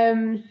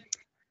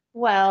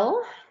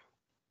 Well,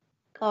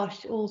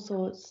 gosh, all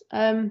sorts.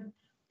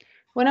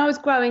 When I was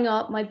growing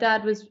up, my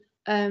dad was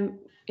in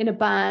a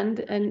band,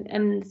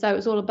 and so it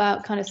was all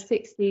about kind of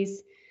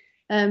 60s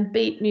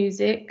beat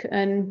music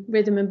and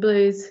rhythm and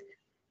blues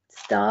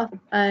stuff.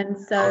 And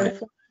so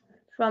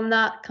from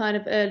that kind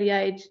of early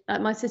age,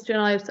 my sister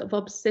and I sort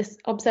of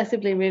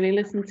obsessively really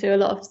listened to a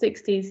lot of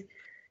 60s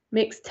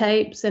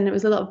mixtapes, and it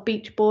was a lot of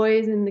Beach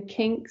Boys and the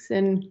Kinks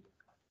and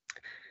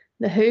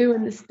the Who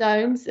and the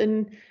Stones,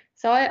 and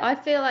so I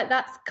feel like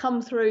that's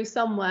come through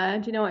somewhere.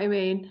 Do you know what I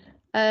mean?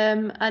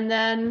 And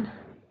then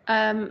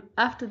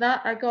after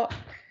that, I got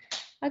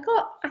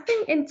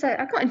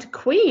into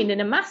Queen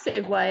in a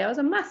massive way. I was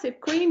a massive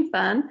Queen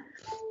fan,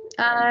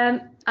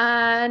 and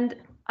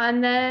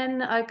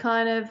then I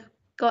kind of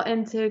got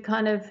into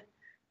kind of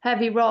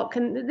heavy rock,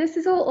 and this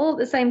is all at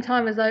the same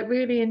time as like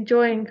really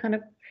enjoying kind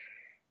of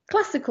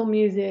classical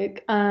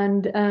music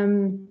and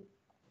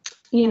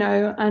you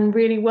know, and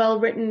really well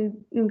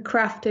written and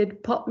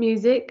crafted pop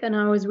music. And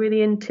I was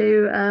really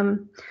into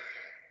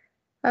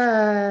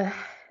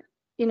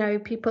you know,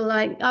 people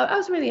like I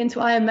was really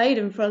into Iron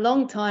Maiden for a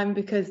long time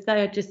because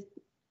they are just,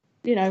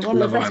 you know, one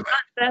of the best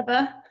bands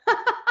ever.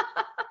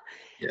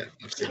 Yeah,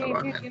 I've seen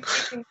Iron Maiden.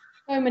 So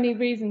many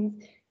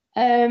reasons.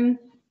 And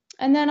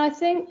then I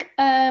think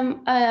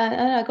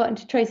I got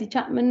into Tracy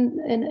Chapman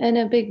in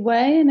a big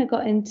way, and I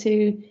got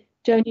into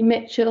Joni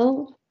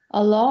Mitchell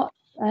a lot,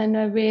 and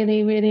I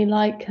really, really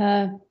like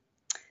her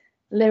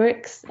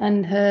lyrics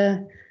and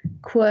her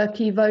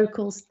quirky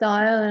vocal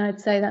style, and I'd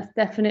say that's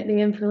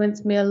definitely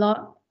influenced me a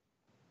lot.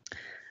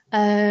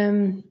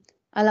 I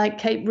like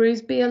Kate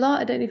Rusby a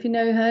lot. I don't know if you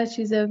know her.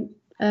 She's a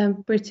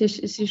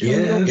British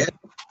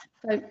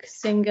folk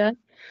singer.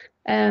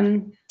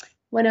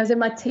 When I was in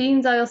my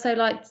teens, I also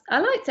liked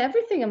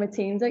everything in my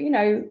teens. You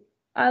know,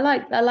 I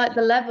like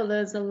the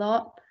Levelers a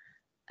lot,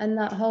 and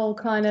that whole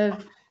kind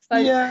of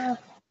folk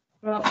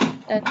rock,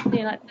 you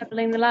know, like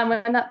Leveling the Land.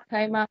 When that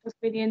came out, I was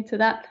really into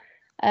that.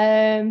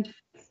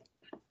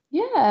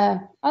 Yeah,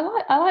 I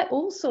like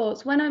all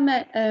sorts. When I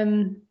met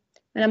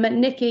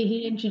Nicky,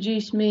 he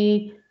introduced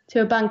me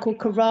to a band called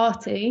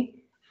Karate.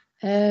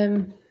 I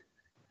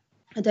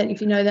don't know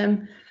if you know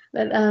them,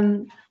 but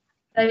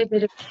they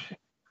did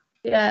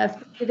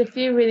a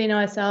few really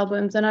nice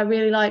albums, and I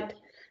really liked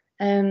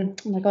Oh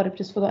my God, I've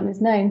just forgotten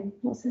his name.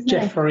 What's his name?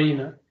 Jeff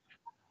Farina.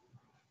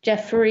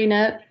 Jeff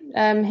Farina,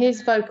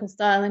 his vocal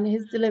style and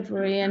his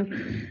delivery.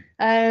 And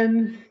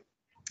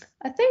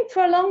I think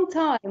for a long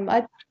time,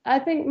 I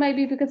think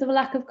maybe because of a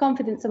lack of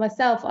confidence in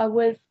myself, I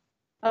was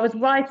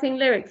writing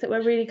lyrics that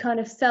were really kind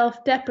of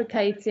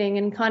self-deprecating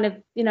and kind of,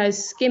 you know,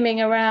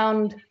 skimming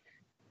around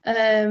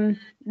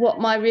what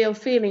my real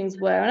feelings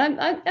were. And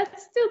I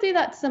still do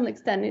that to some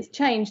extent. It's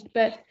changed,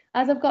 but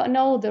as I've gotten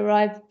older,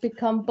 I've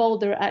become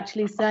bolder at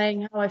actually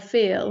saying how I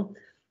feel.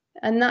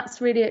 And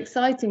that's really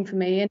exciting for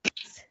me. And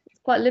it's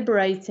quite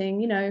liberating,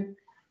 you know.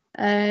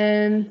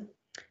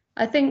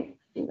 I think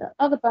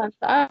other bands,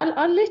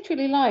 I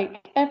literally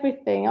like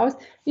everything.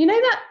 You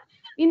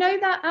know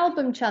that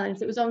album challenge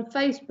that was on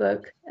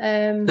Facebook?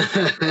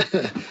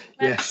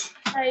 Yes,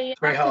 very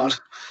hard.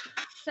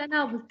 10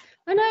 albums.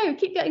 I know, I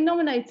keep getting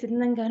nominated and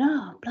then going,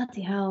 oh,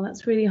 bloody hell,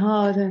 that's really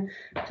hard. And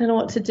I don't know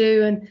what to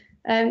do.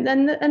 And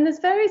there's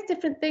various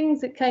different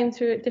things that came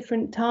through at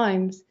different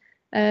times.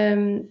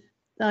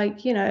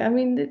 Like, you know, I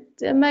mean,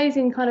 the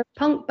amazing kind of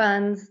punk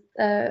bands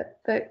that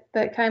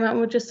came out and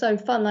were just so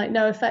fun, like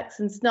NoFX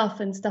and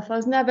Snuff and stuff. I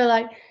was never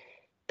like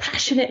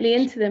passionately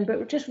into them,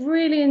 but just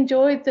really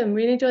enjoyed them,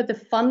 really enjoyed the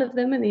fun of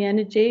them and the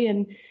energy.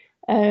 And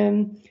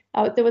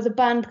there was a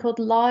band called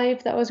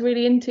Live that I was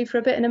really into for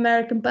a bit, an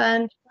American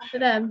band. For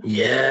them.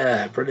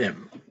 Yeah, brilliant.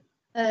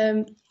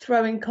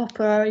 Throwing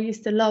Copper, I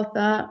used to love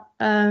that.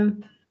 I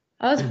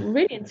was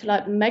really into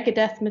like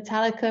Megadeth,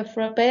 Metallica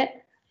for a bit.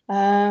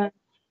 Yeah,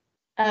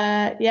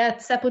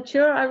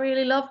 Sepultura I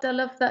really loved. I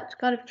loved that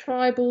kind of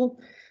tribal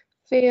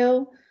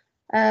feel.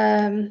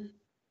 There's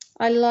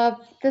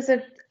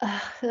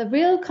a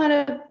real kind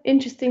of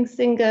interesting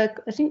singer,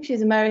 I think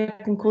she's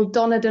American, called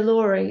Donna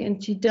DeLore,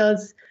 and she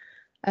does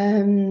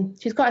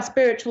she's quite a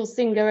spiritual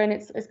singer, and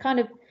it's kind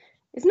of,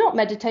 it's not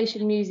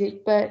meditation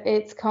music, but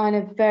it's kind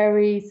of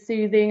very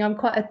soothing. I'm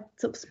quite a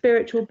sort of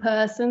spiritual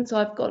person, so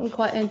I've gotten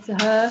quite into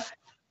her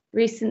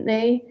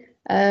recently.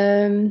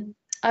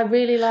 I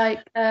really like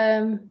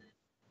oh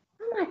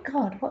my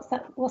God, what's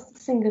the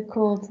singer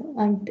called?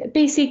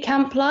 BC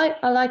Camplight.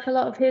 I like a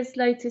lot of his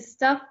latest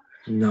stuff.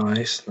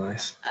 Nice.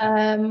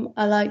 I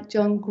like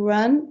John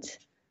Grant.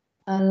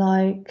 I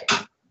like,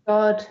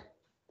 God,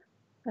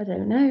 I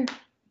don't know.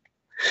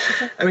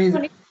 I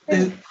mean,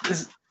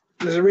 there's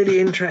a really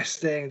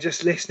interesting,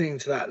 just listening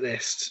to that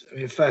list. I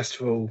mean, first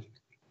of all,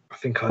 I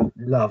think I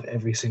love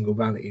every single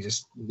band that you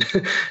just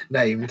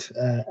named.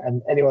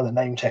 And anyone that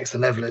name checks the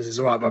Levelers is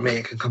all right by me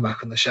and can come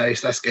back on the show,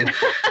 so that's good.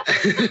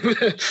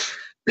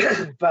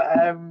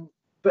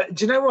 But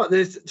do you know what?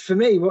 For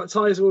me, what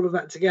ties all of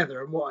that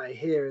together and what I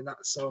hear in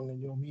that song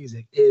and your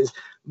music is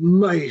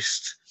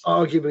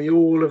arguably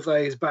all of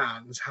those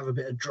bands have a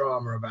bit of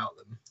drama about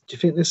them. Do you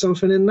think there's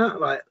something in that?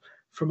 Like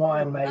from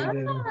Iron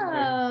Maiden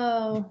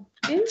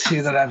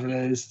to the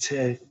Levelers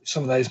to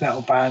some of those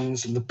metal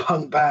bands and the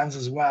punk bands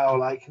as well.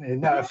 Like, you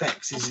know,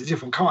 NoFX is a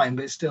different kind,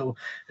 but still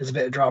there's a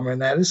bit of drama in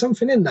there. There's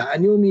something in that,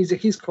 and your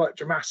music is quite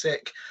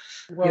dramatic.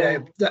 Well, you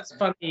know, that's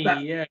funny.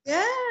 Yes.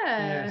 Yeah.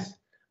 Yes.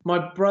 My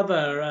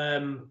brother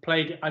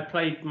I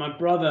played my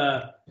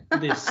brother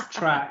this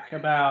track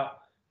about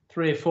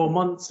 3 or 4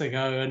 months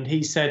ago, and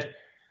he said,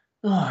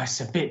 "Oh,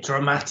 it's a bit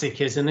dramatic,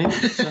 isn't it?"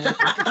 So,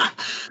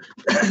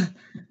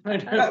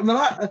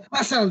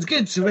 that sounds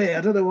good to me.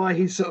 I don't know why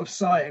he's sort of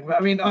sighing, but I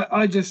mean,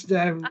 I just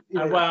on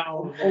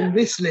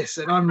this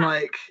listen, I'm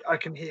like, I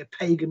can hear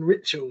pagan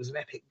rituals and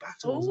epic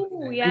battles.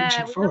 Oh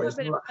yeah, we have a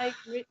bit of pagan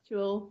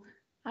ritual.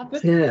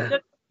 Yeah.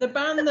 The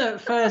band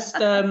that first,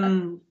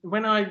 when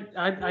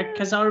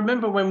because I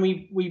remember when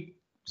we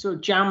sort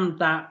of jammed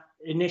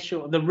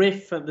the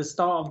riff at the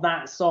start of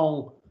that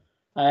song,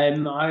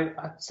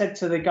 I said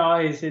to the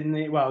guys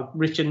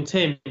Rich and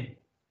Tim, I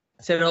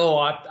said,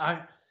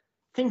 I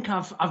think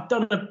I've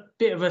done a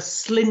bit of a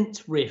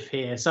Slint riff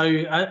here. So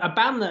a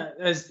band that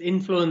has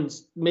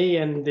influenced me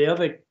and the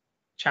other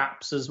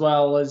chaps as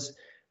well has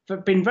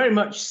been very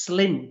much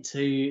Slint,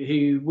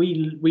 who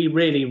we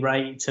really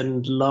rate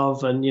and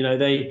love, and you know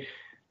they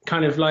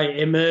kind of like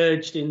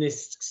emerged in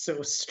this sort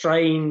of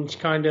strange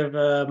kind of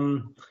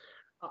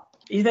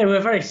they were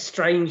a very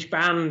strange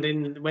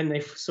band when they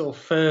sort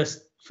of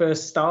first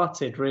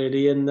started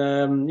really,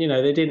 and you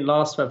know they didn't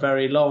last for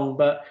very long,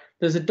 but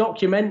there's a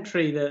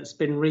documentary that's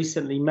been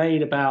recently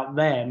made about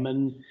them,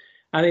 and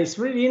it's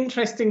really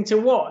interesting to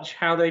watch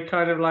how they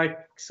kind of like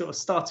sort of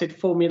started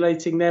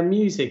formulating their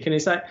music, and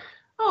it's like,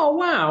 oh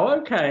wow,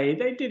 okay,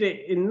 they did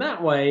it in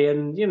that way,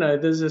 and you know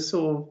there's a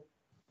sort of,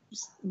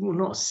 well,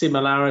 not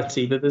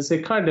similarity, but there's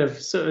a kind of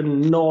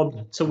certain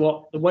nod to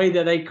the way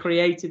that they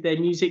created their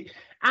music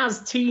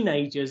as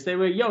teenagers. They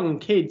were young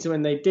kids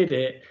when they did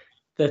it.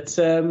 That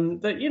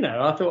you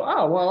know, I thought,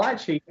 oh well,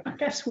 actually, I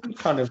guess we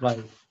kind of like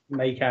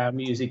make our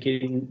music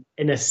in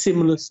a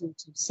similar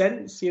sort of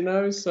sense, you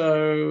know.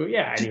 So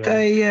yeah.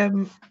 Anyway.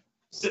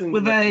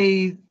 Were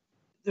they?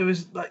 There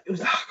was like, it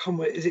was, I can't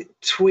remember, is it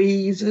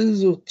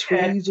Tweezers or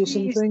Tweez or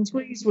something?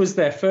 Tweez was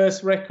their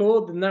first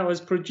record, and that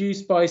was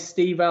produced by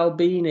Steve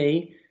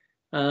Albini,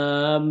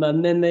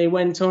 And then they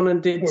went on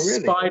and did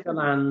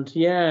Spiderland.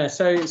 Yeah,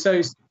 so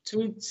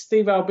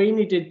Steve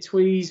Albini did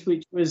Tweez,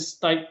 which was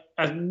like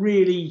a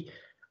really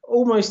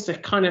almost a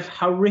kind of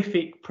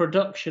horrific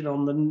production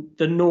on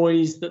the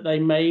noise that they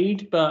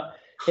made, but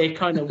it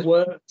kind of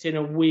worked in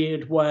a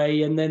weird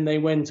way. And then they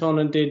went on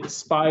and did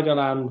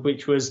Spiderland,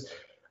 which was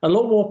a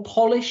lot more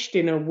polished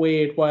in a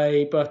weird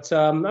way. But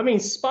I mean,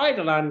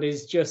 Spiderland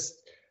is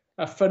just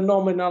a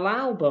phenomenal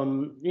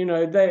album. You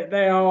know,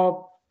 they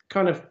are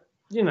kind of,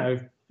 you know,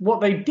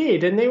 what they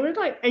did, and they were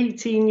like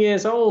 18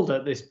 years old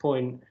at this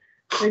point.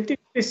 They did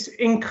this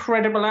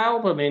incredible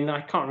album in,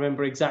 I can't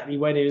remember exactly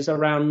when, it was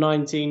around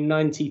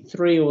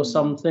 1993 or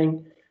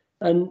something.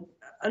 And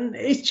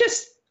it's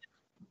just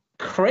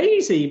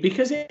crazy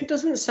because it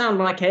doesn't sound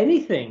like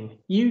anything.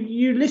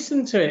 You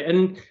listen to it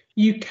and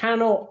you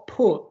cannot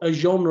put a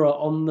genre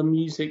on the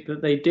music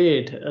that they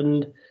did.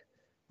 And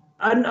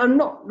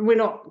we're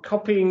not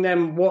copying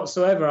them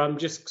whatsoever. I'm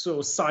just sort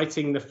of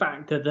citing the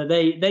fact that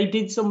they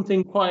did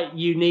something quite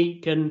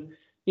unique and,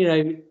 you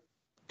know,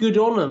 good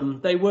on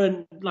them. They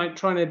weren't like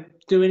trying to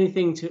do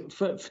anything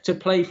to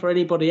play for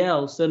anybody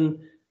else. And,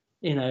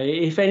 you know,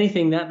 if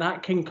anything,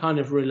 that can kind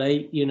of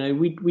relate. You know,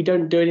 we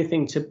don't do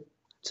anything to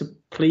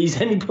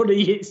please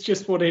anybody. It's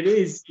just what it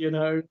is, you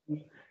know.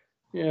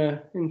 Yeah,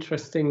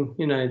 interesting.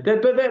 You know,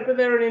 but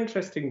they're an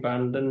interesting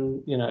band,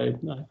 and you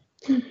know.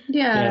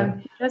 Yeah,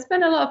 there's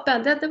been a lot of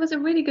bands. There was a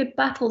really good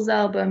Battles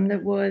album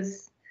that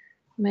was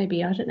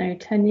maybe, I don't know,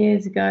 10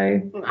 years ago.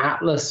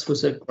 Atlas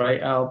was a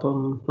great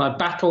album. Like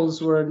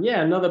Battles were,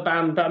 another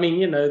band. But I mean,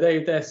 you know,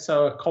 they're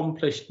so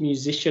accomplished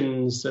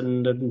musicians,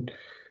 and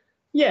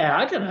yeah,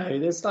 I don't know.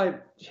 There's like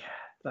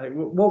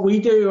what we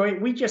do,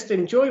 we just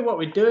enjoy what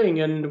we're doing,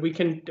 and we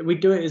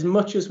do it as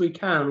much as we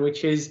can,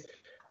 which is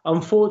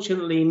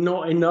unfortunately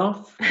not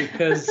enough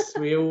because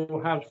we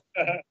all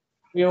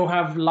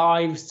have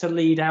lives to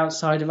lead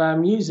outside of our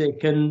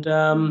music. And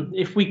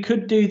if we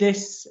could do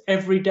this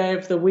every day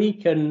of the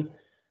week, and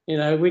you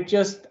know, we'd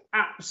just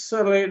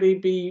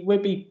absolutely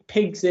we'd be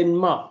pigs in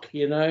muck.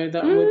 You know,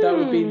 that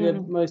would be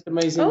the most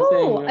amazing thing.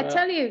 Oh, I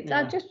tell you,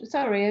 I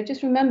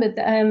just remembered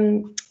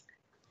that,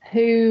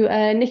 who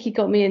Nikki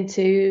got me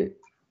into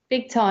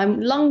big time,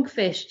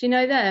 Lungfish. Do you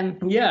know them?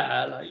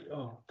 Yeah, like,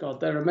 oh god,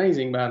 they're an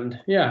amazing band.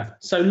 Yeah,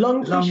 so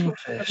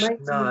Lungfish,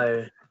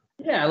 no.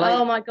 Yeah, like,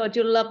 oh my god,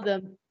 you'll love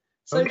them.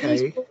 So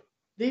okay.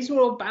 These were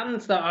all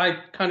bands that I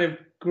kind of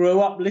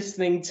grew up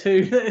listening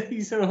to.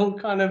 These are all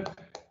kind of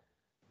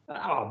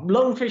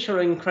Lungfish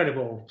are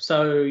incredible.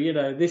 So, you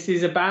know, this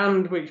is a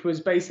band which was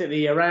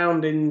basically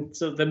around in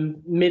sort of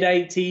the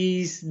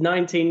mid-80s,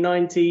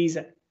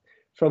 1990s,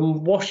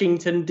 from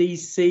Washington,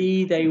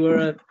 D.C. They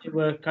were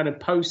kind of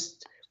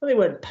they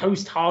weren't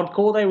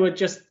post-hardcore. They were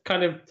just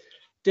kind of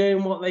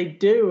doing what they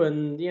do.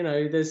 And, you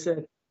know, there's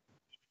a...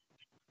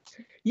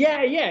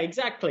 Yeah,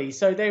 exactly.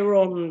 So they were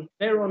on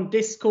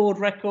Discord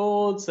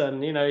Records,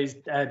 and, you know,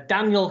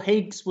 Daniel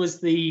Higgs was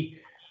the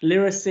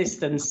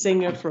lyricist and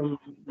singer from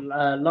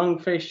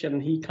Lungfish,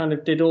 and he kind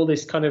of did all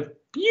this kind of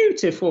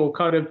beautiful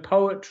kind of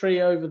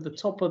poetry over the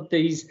top of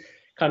these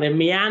kind of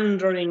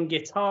meandering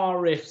guitar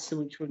riffs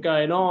which were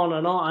going on,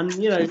 and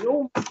you know,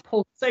 all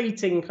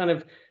pulsating kind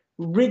of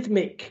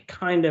rhythmic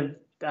kind of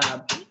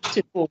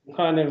beautiful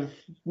kind of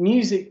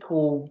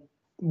musical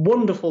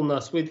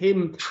wonderfulness with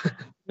him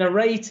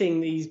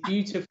narrating these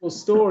beautiful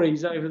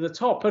stories over the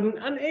top, and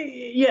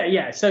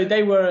so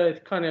they were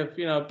kind of,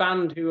 you know, a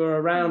band who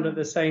were around at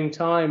the same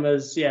time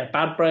as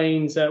Bad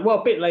Brains, well,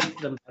 a bit later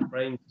than Bad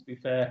Brains, to be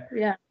fair.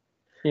 Yeah.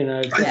 You know,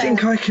 I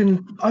think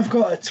I've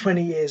got a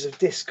 20 years of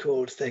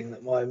Discord thing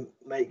that my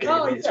mate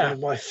gave me. It's one of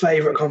my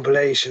favourite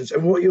compilations.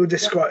 And what you're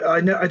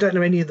describing, I don't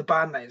know any of the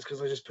band names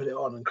because I just put it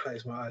on and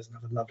close my eyes and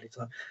have a lovely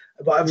time.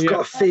 But I've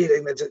got a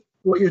feeling that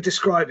what you're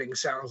describing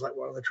sounds like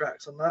one of the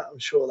tracks on that. I'm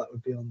sure that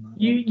would be on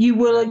that. You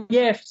will,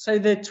 So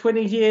the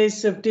 20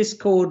 Years of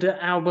Discord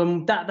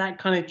album, that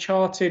kind of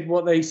charted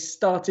what they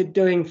started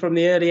doing from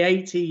the early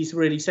 80s,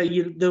 really. So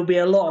there'll be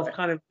a lot of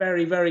kind of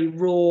very, very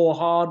raw,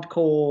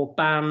 hardcore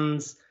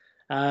bands.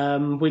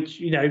 Which,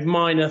 you know,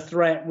 Minor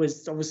Threat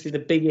was obviously the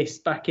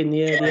biggest back in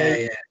the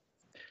early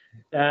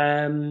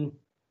 80s.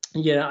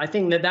 Yeah, I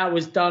think that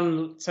was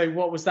done. So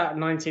what was that,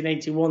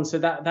 1981? So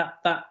that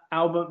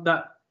album,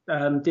 that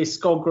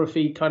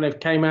discography kind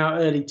of came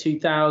out early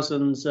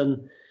 2000s,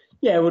 and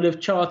it would have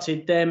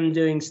charted them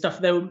doing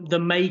stuff. The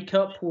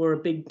Makeup were a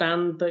big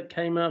band that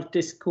came out of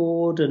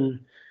Discord, and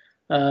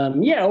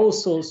all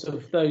sorts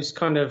of those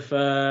kind of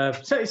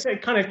so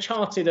it kind of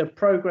charted a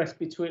progress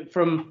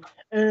from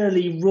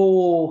early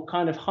raw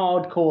kind of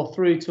hardcore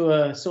through to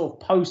a sort of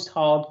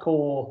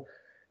post-hardcore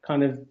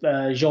kind of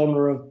a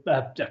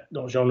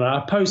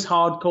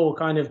post-hardcore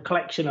kind of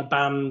collection of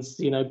bands,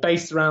 you know,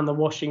 based around the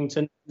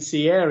Washington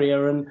DC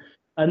area,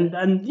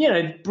 and you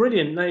know,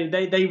 brilliant.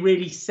 They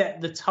really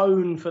set the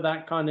tone for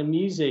that kind of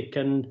music.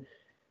 And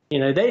you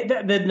know,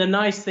 the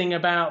nice thing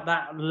about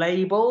that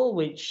label,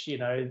 which, you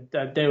know,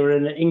 they were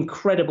an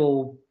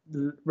incredible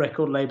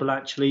record label,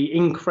 actually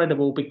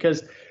incredible,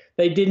 because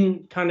they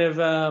didn't kind of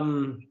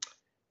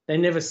they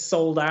never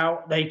sold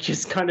out. They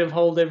just kind of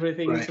hold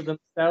everything Right. to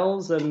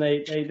themselves, and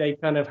they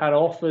kind of had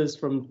offers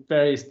from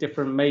various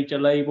different major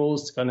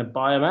labels to kind of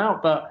buy them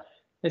out. But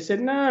they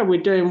said, no,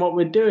 we're doing what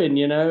we're doing,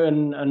 you know,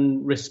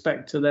 and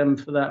respect to them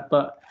for that.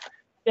 But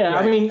yeah,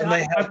 I mean,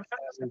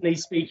 personally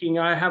speaking,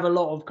 I have a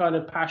lot of kind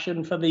of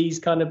passion for these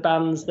kind of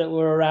bands that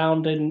were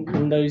around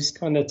in those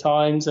kind of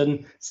times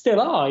and still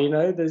are, you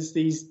know. There's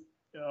these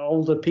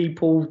older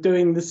people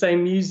doing the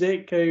same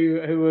music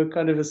who are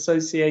kind of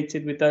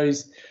associated with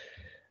those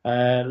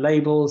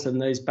labels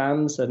and those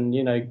bands, and,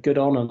 you know, good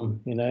on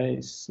them, you know.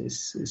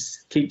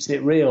 It's keeps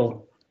it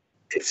real.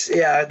 There's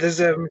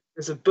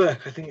a book,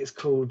 I think it's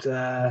called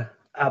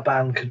Our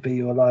Band Could Be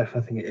Your Life, I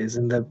think it is,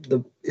 and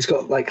it's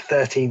got like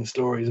 13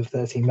 stories of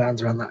 13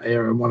 bands around that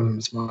era, and one of them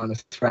is Minor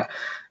Threat,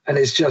 and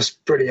it's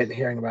just brilliant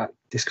hearing about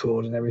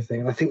Discord and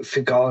everything. And I think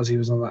Fugazi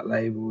was on that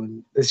label,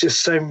 and there's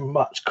just so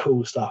much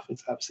cool stuff.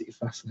 It's absolutely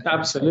fascinating.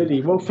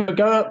 Absolutely. Well,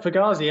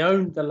 Fugazi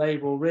owned the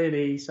label,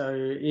 really, so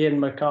Ian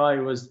Mackay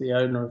was the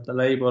owner of the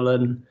label.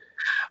 And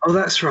oh,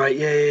 that's right.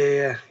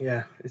 Yeah.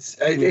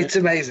 It's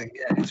amazing.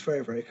 Yeah, it's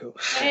very, very cool.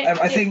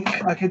 I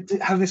think I could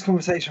have this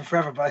conversation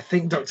forever, but I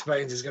think Dr.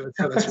 Bones is going to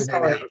tell us we're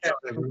nearly out of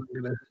time.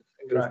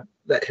 I'm going to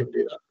let him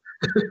do that.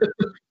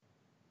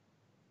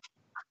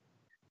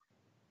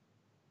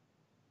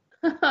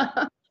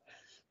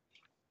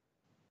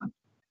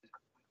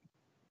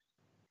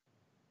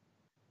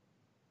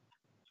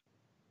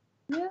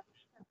 Yeah.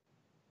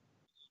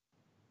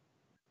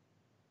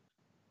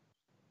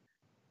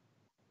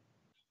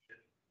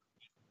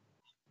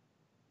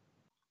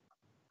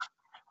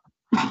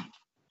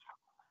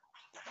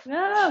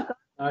 Yeah.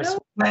 Nice.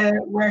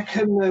 Where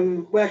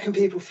can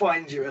people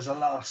find you as a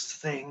last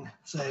thing?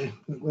 So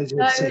where's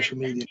your social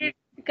media?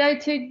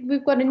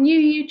 We've got a new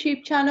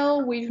YouTube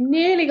channel. We've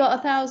nearly got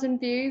 1,000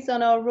 views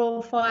on our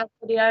Raw Fire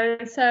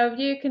video. So if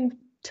you can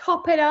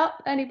top it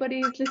up,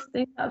 anybody who's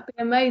listening, that would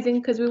be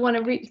amazing, because we want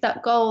to reach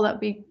that goal. That'd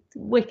be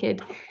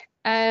wicked.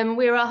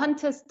 We're at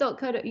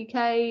hunters.co.uk.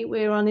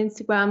 We're on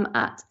Instagram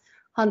at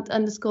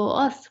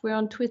hunt_us. We're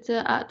on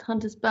Twitter at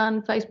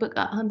huntersband, Facebook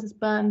at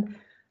huntersband,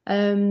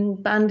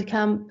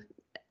 Bandcamp,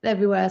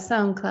 everywhere,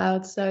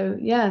 SoundCloud. So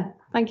yeah,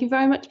 thank you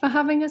very much for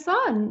having us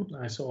on.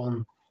 Nice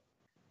one.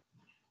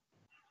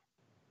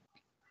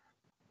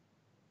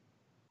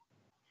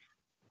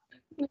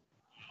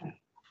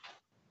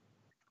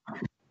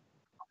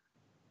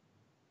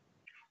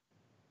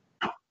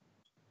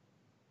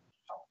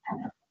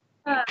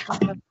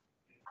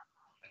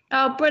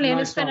 Oh, brilliant.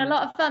 Nice It's been one. a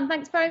lot of fun.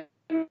 Thanks very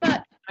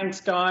much.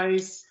 Thanks,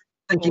 guys.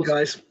 Thank you,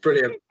 guys.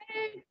 Brilliant.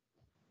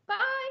 Bye.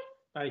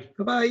 Bye.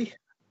 Bye-bye.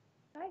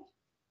 Bye.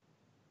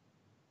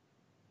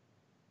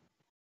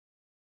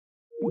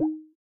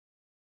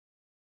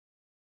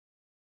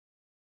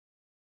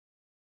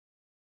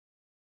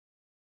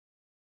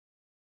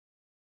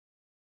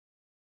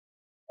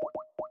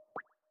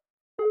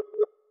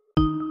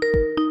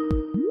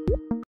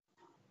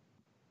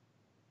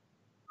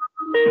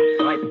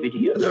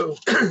 Hello.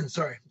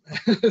 Sorry.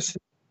 It's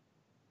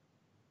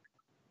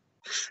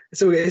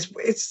all good.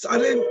 It's I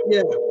don't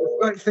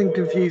that thing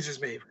confuses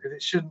me because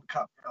it shouldn't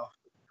cut me off.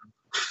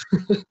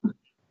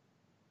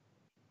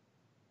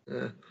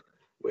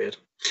 Weird.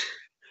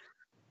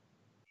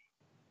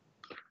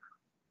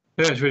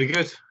 Yeah, it's really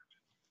good.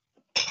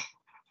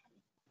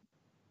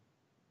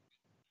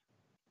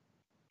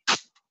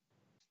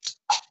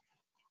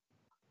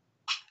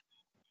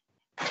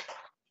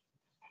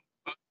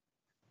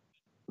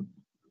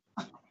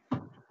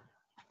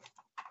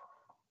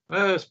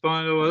 That's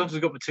fine. Well, as long as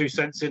I've got my 2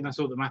 cents in, that's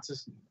all that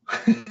matters.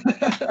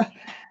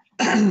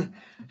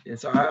 Yeah,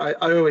 so I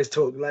always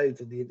talk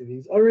loads in the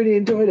interviews. I really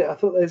enjoyed it. I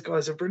thought those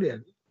guys are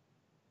brilliant.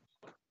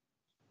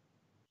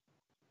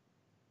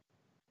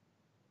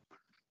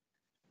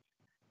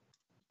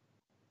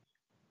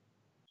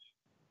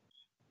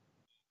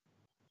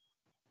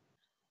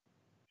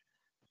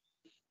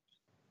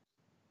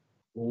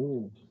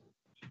 Ooh.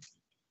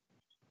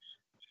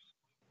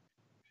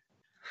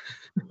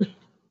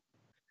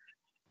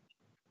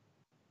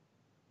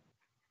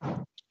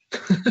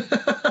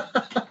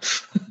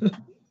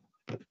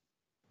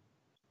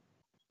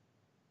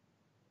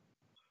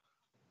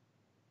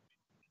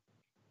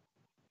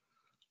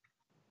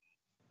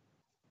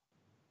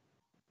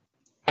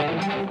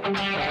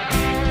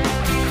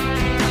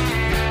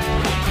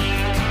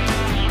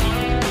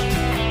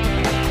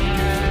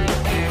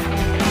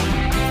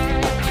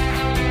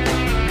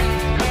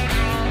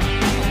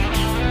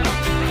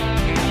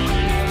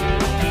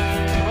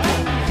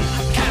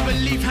 Can't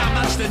believe how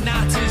much the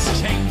night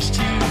has changed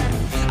you.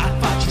 I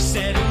thought you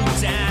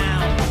settled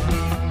down.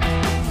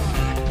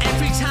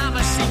 Every time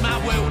I see my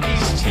world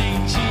is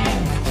changing,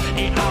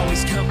 it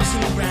always comes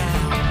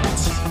around.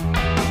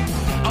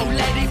 Oh,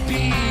 let it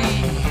be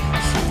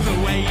the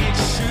way it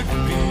should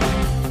be.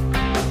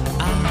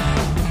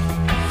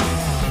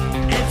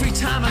 Every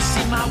time I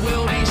see my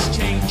world is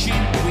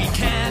changing, we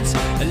can't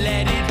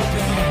let it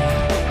be.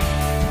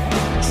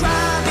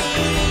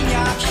 Driving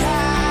your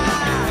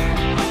car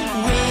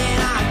when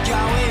I'm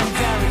going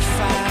very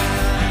far.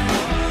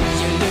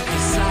 You look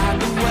aside.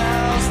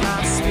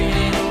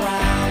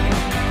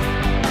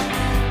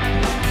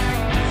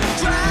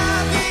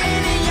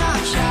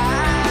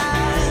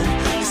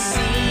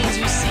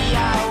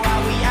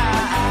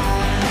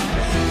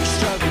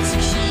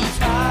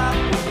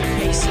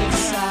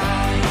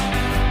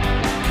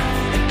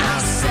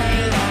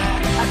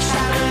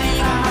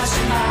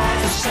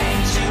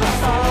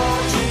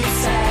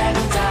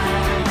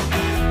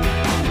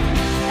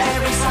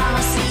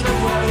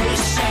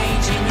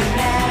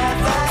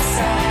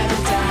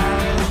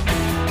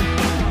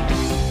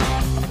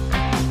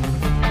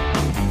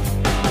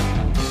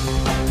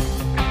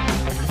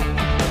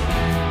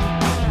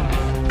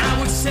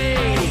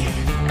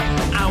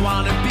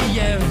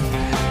 you.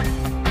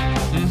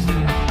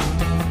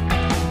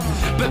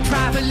 But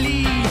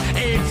privately,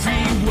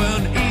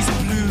 everyone is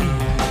blue.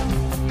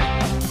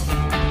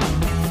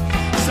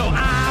 So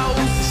I'll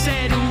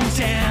settle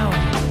down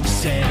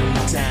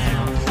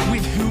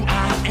with who I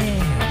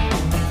am.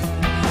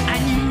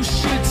 And you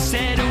should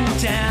settle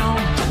down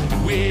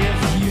with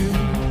you.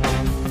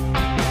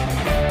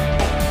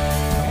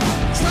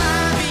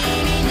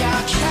 Driving in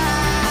your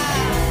car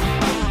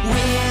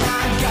when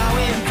I'm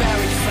going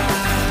very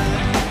far.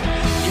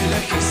 You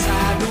look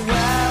inside the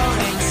world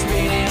and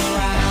spinning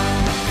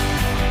around.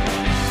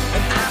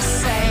 And I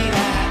say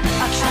that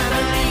I can't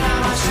believe how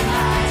much your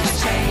life has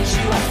changed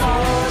you. I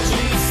thought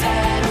you'd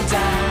settle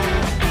down.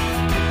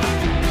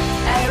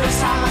 Every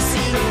time I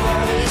see the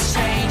world is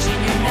changing,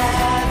 you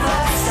never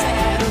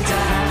settle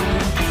down.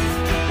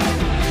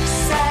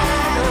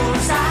 Settle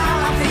down,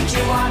 I think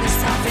you wanted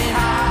something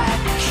I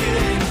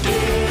couldn't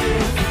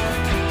give.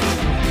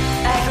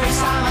 Every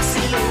time I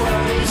see the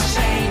world is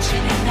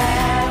changing, you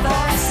never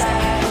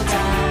settle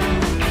down.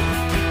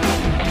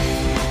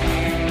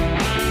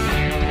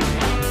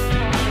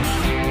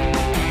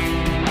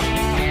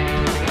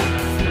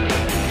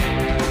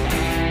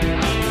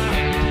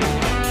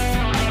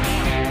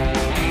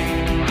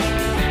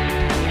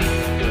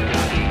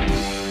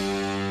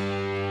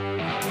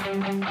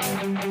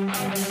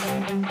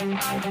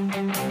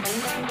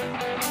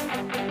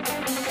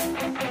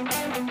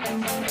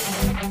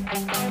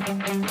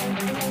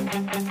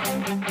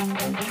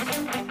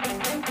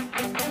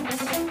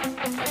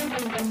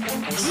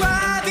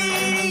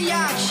 Driving in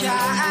your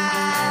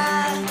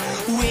car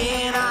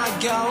when I'm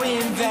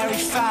going very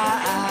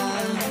far.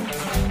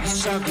 You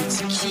struggle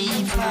to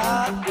keep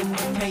up with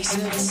the pace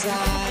of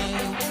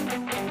time.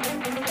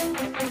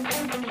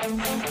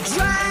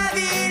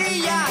 Driving in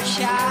your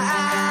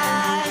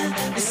car,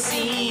 the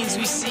scenes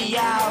we see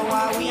are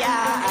what we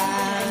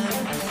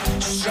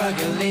are.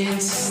 Struggling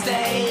to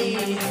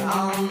stay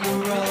on the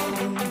road.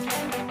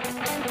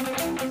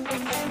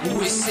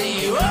 We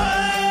see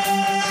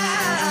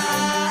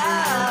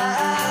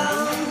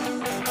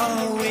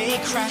oh, we're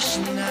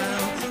crashing now.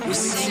 We're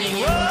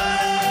singing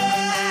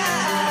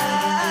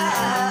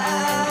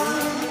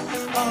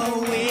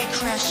oh, we're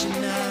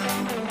crashing now.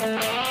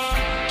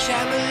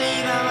 Can't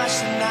believe how much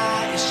the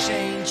night has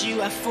changed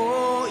you. I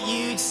thought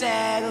you'd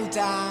settle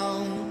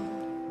down.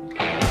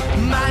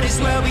 Might as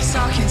well be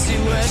talking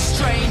to a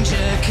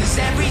stranger, 'cause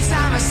every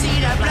time I see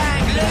that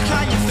blank look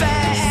on your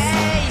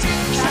face,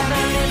 can't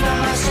believe how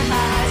much the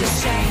night has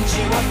changed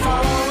you. I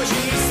thought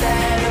you'd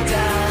settle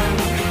down.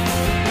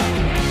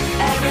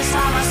 Every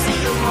time I see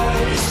the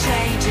world is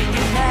changing,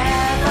 you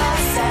never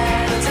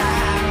settle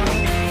down.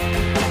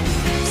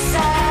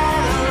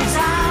 Settle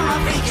down, I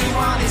think you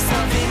wanted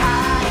something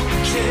I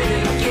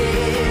couldn't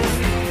give.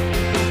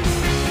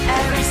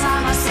 Every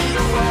time I see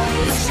the world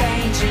is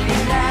changing,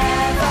 you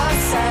never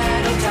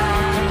settle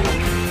down.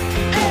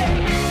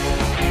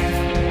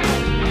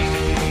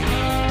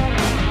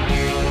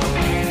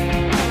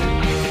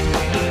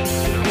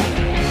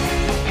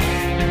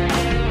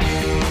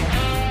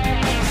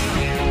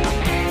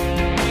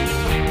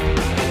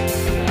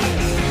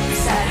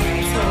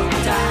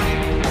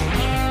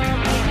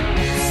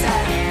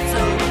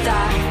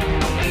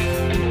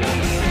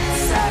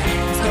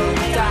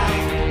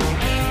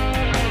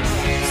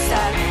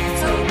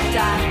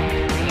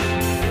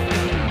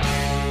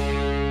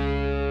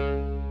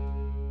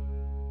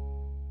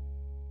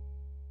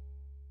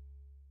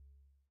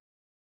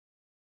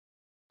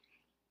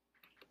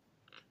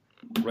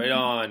 Right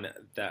on.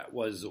 That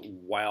was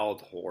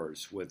Wild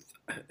Horse with,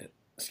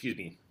 excuse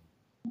me,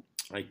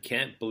 I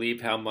Can't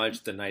Believe How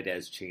Much the Night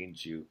Has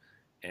Changed You.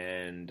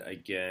 And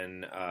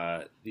again,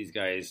 these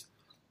guys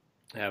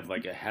have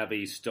like a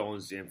heavy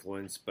Stones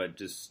influence, but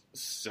just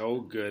so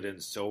good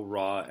and so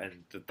raw.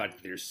 And the fact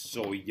that they're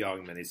so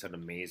young, man, they sound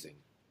amazing.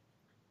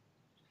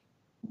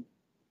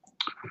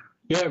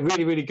 Yeah,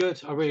 really, really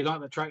good. I really like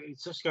that track. It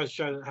just goes to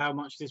show how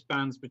much this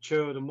band's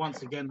matured, and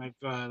once again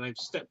they've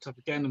stepped up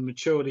again and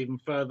matured even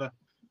further,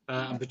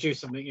 and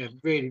produced something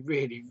really,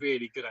 really,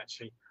 really good.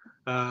 Actually,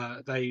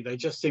 they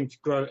just seem to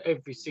grow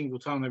every single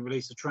time they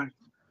release a track.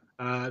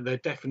 They're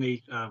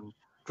definitely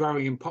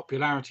growing in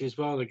popularity as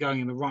well. They're going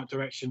in the right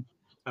direction.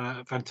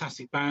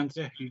 Fantastic band.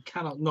 Yeah, you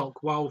cannot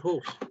knock Wild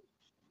Horse.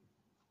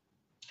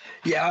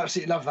 Yeah, I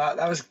absolutely love that.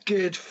 That was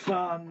good,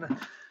 fun,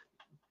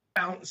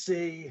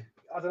 bouncy.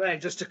 I don't know,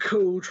 just a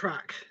cool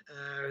track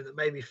that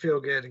made me feel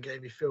good and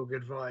gave me feel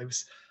good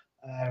vibes,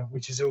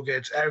 which is all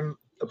good.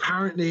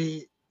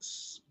 Apparently,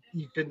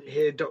 you couldn't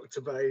hear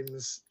Dr.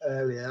 Bones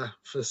earlier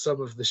for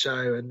some of the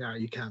show, and now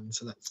you can,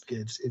 so that's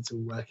good. It's all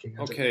working.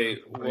 Okay,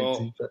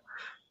 well,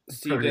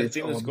 see, the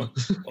thing that's going.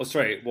 Oh,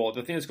 sorry. Well,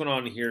 the thing that's going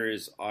on here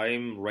is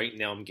I'm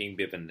getting a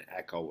bit of an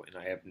echo, and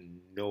I have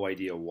no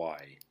idea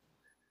why.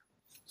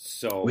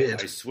 So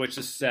weird. I switched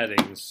the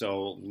settings,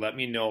 so let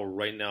me know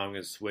right now. I'm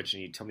going to switch,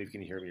 and you tell me if you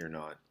can hear me or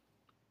not.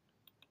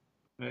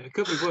 It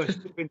could be worse. It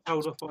could have been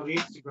told off by the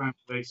Instagram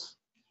police.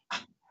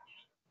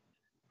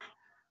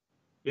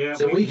 Yeah,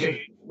 so we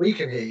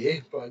can hear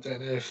you, but I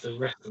don't know if the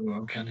rest of the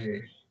world can hear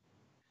you.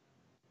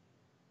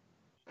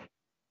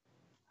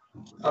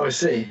 Oh, I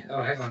see.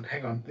 Oh, hang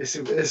on. This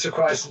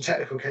requires some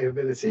technical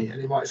capability,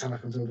 and it might sound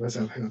like I'm talking to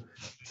myself. Hang on.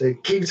 So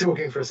keep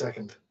talking for a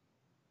second.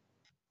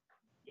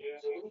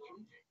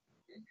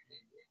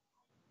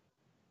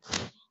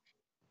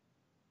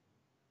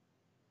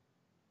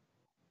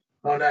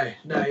 Oh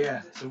no,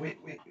 yeah. So we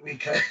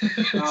can.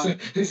 So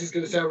this is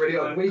going to sound really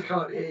odd. We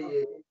can't hear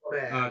you on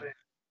air.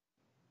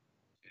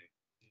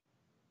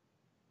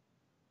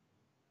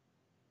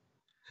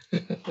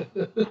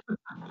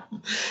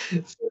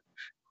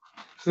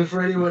 So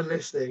for anyone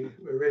listening,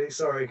 we're really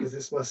sorry because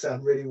this must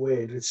sound really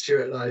weird with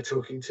Stuart and I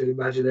talking to an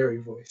imaginary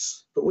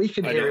voice. But we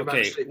can hear him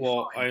absolutely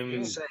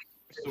fine.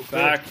 I'm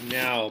back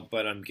now,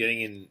 but I'm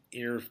getting an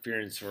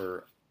interference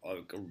or a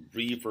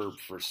reverb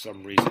for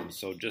some reason.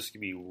 So just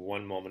give me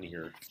one moment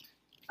here.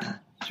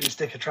 Should we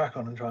stick a track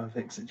on and try and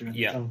fix it during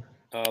the song?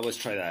 Let's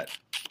try that.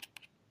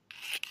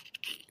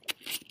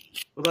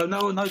 Although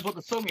no one knows what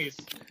the song is.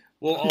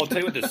 Well, I'll tell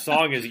you what the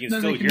song is. You can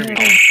still hear me.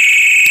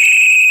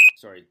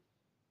 Sorry.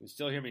 You can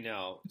still hear me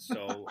now.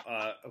 So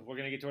we're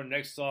going to get to our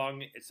next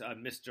song. It's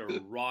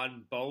Mr.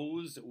 Ron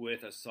Bowes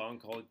with a song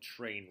called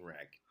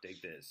Trainwreck.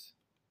 Dig this.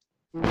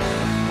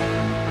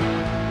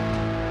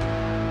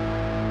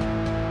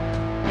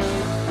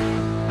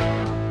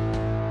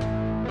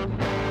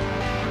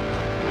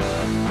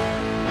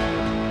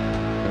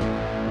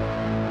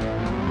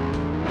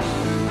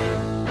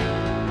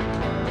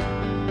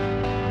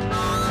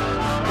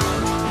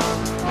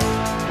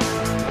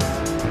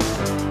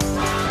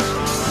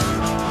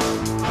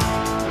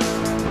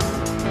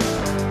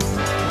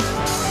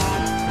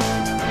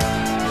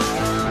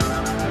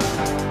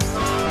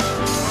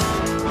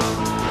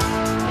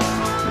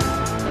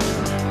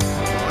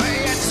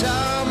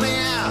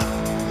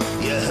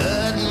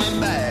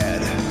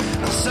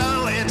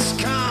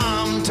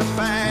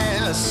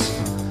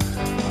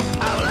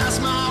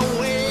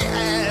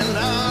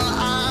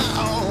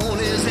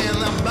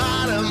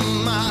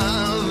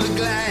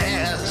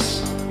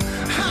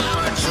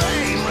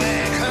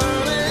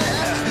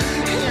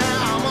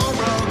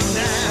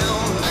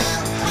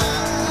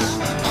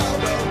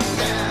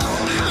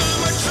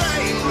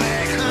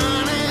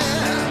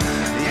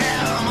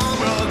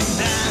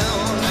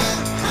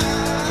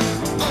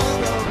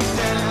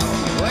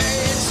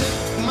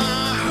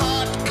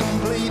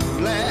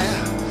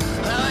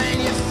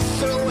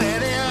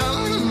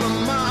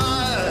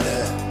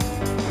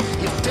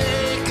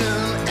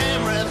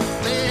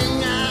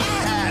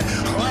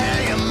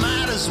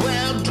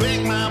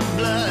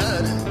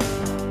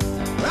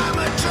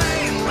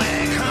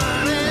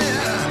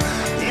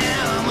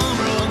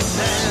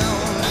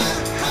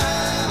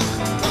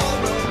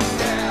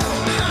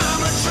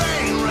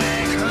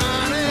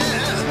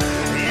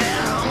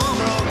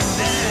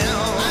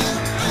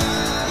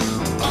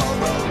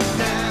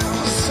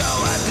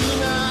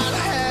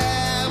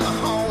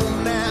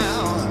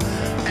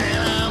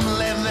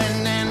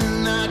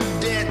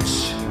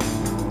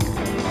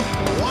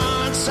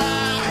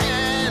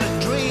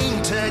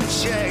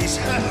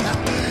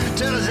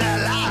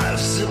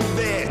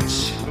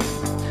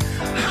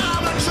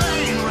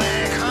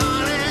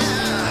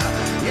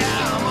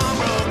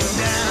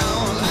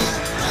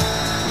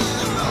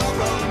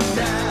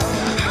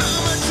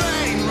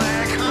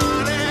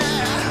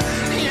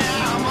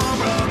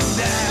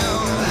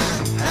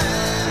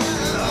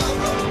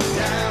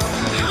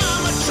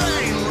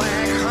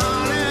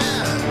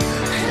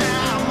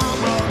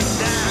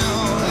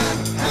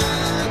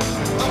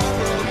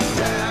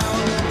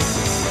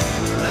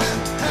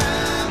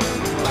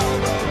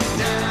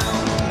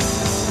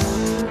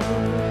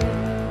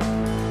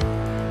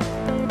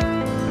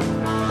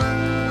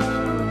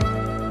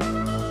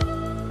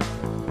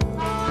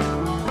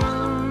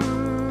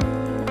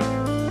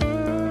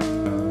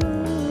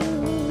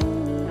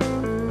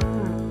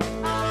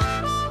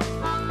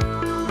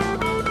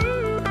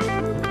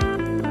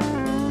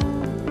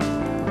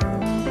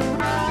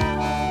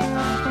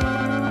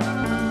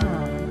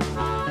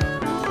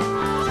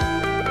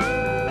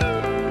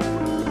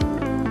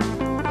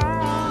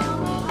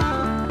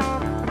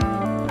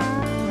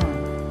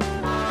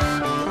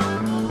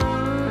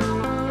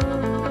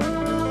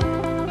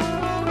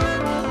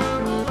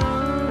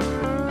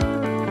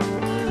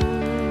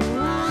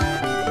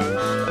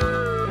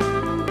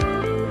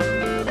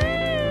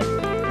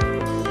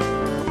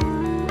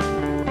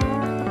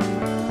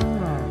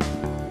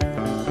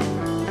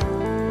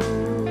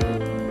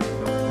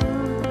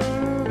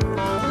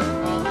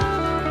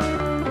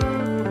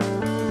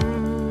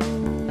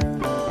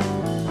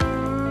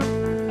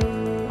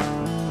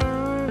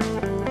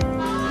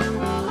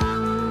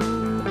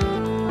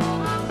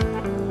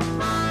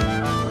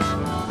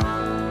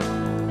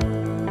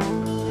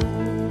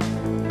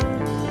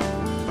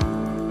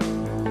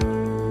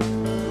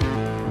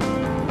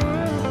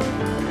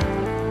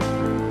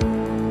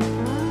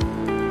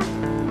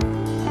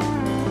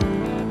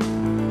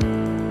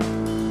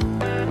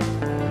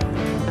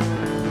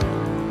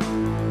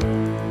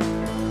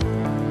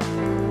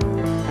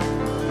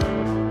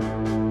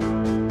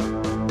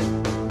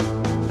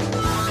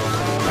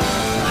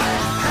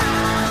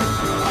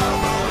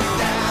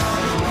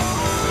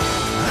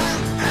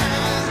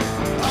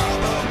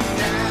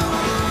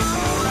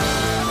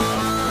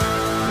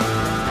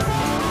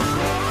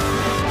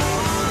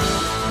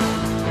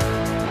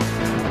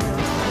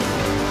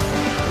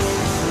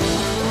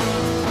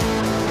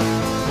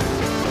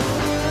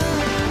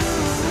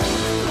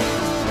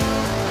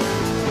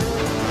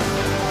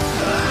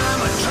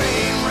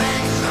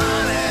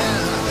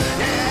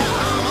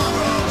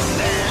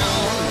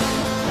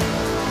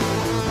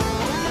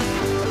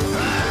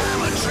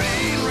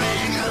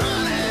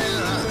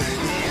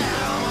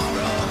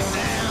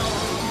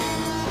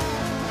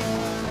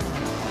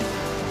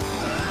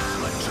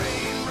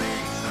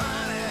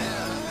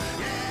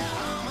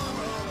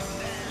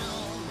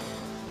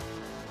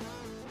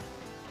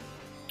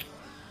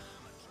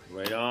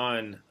 Right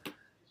on.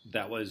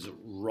 That was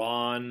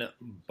Ron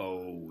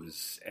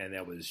Bowes, and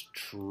that was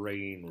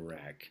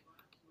Trainwreck.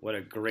 What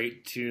a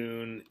great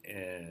tune,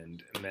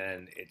 and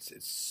man, it's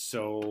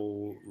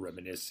so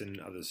reminiscent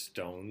of the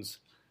Stones.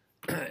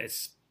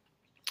 It's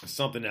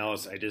something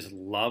else. I just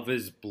love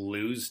his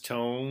blues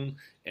tone,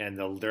 and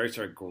the lyrics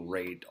are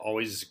great.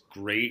 Always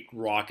great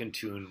rockin'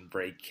 tune,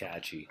 very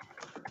catchy.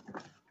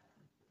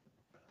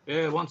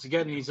 Yeah, once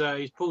again, he's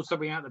pulled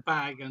something out of the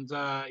bag, and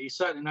he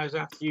certainly knows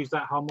how to use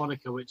that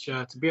harmonica, which,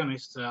 to be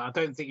honest, I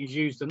don't think he's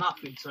used enough.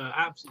 It's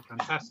absolutely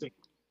fantastic.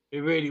 It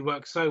really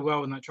works so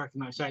well in that track,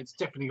 and like I say, it's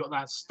definitely got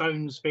that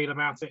Stones feel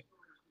about it.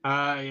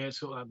 Yeah, it's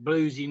got that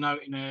bluesy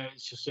note in there.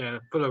 It's just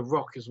full of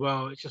rock as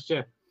well. It's just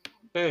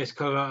it's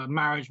kind of a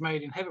marriage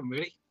made in heaven,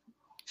 really.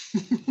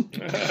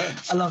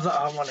 I love that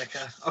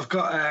harmonica. I've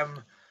got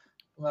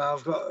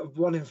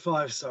 1 in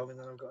 5 song, and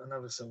then I've got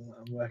another song that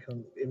I'm working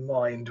on in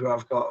mind where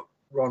I've got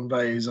Ron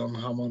Bowes on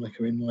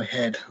harmonica in my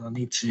head. I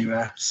need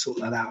to sort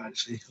that out,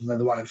 actually. And then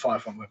the 1 in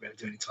 5 one won't be able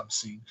to do anytime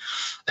soon.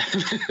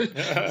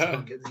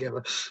 I'll get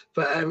together.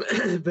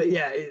 But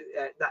yeah,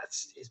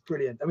 it's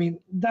brilliant. I mean,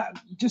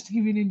 that, just to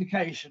give you an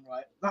indication,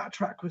 right, that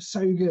track was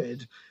so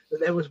good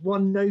that there was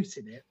one note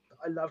in it that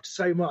I loved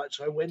so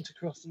much. I went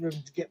across the room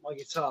to get my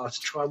guitar to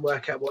try and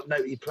work out what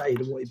note he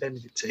played and what he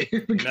bended it to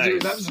because it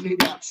was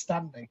absolutely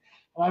outstanding.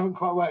 I haven't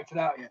quite worked it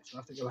out yet, so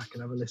I have to go back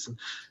and have a listen.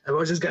 And I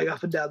was just going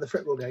up and down the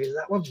fretboard going, is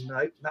that one?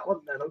 No. That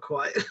one? No, not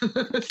quite.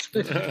 But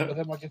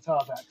then my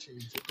guitar's out of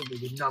tune, so probably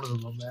with none of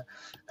them on there.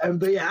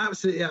 But yeah,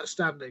 absolutely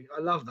outstanding.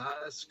 I love that.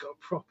 It's got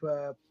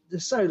proper...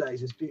 The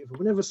solos is beautiful.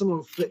 Whenever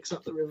someone flicks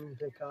up the rhythm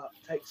pickup,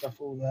 takes off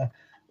all the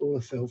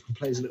filth and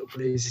plays a little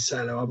bluesy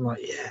solo, I'm like,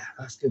 yeah,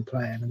 that's good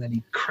playing. And then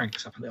he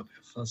cranks up a little bit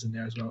of fuzz in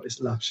there as well.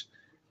 It's lush.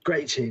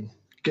 Great tune.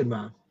 Good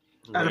man.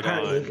 And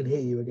apparently he can hear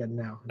you again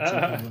now.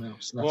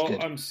 Else. Well,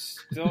 good. I'm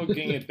still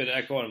getting a bit of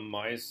echo on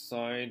my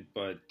side,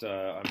 but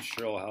I'm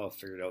sure I'll have it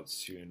figured out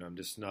soon. I'm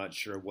just not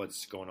sure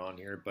what's going on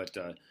here, but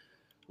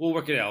we'll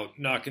work it out.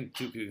 Not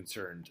too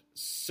concerned.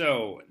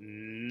 So,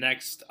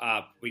 next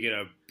up, we get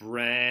a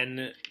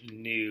brand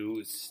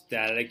new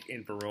Static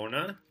in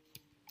Verona.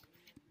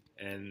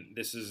 And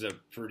this is a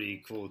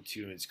pretty cool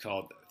tune. It's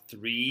called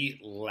 3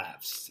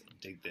 Lefts.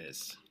 Dig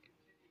this.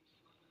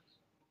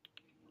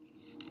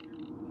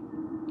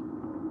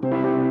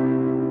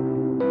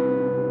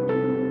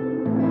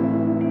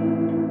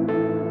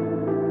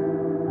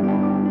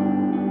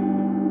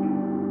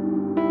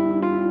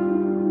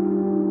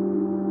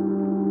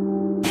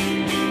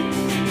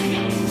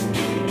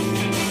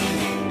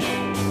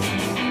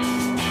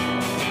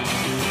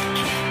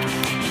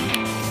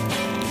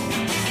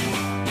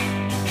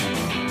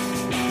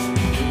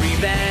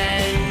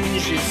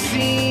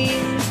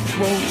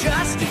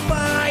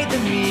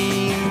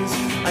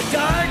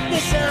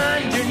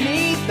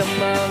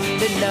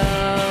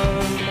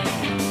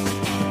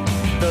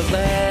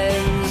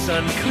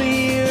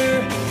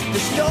 Unclear,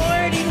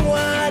 distorting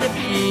what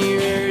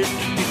appears,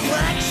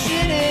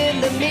 reflection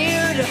in the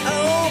mirror to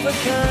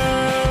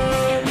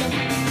overcome.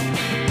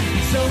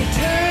 So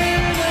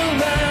turn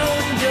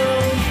around,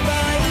 don't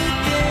fight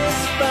this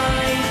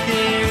fight,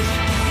 there's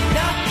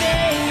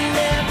nothing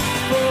left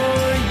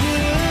for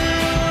you.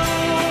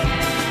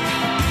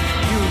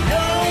 You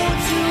know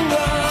 2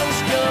 wrongs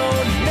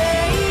don't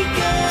make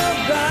a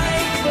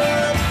right,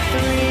 but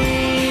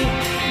 3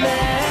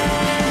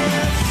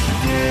 lefts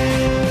do.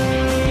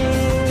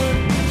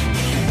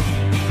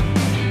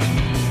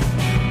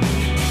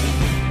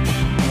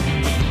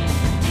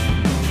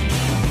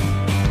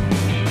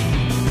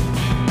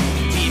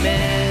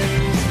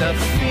 Of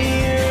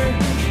fear,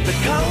 the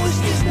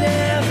coast is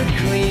never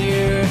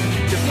clear,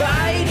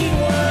 dividing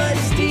what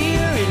is dear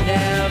and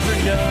never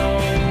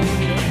known.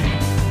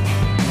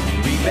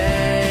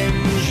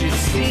 Revenge, it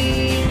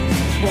seems,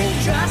 won't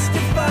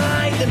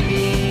justify the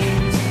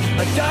means,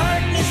 a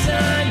darkness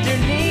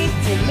underneath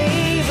to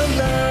leave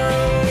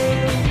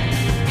alone.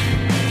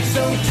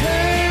 So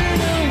turn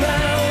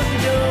around,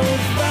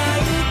 don't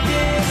fight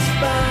this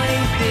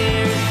fight,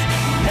 there's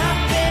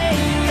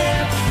nothing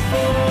left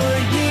for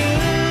you.